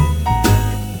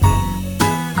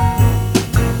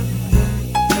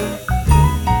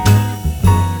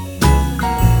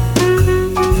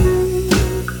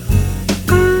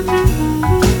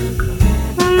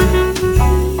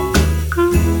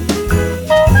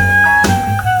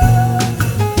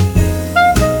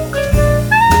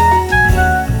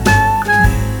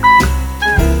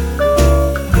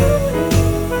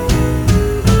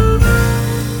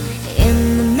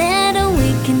 In the meadow we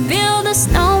can build a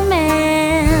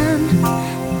snowman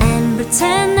and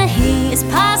pretend that he is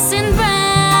Parson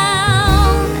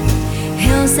Brown.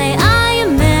 He'll say, "I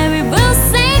am Mary," we'll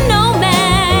say, "No,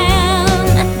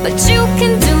 ma'am," but you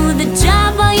can do the job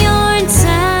while you're in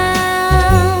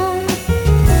town.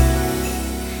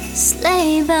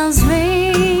 Sleigh bells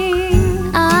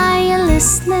ring, are you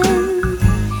listening?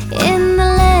 In the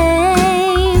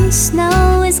lane,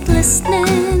 snow is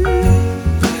glistening.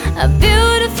 A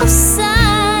beautiful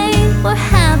sight, we're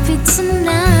happy tonight.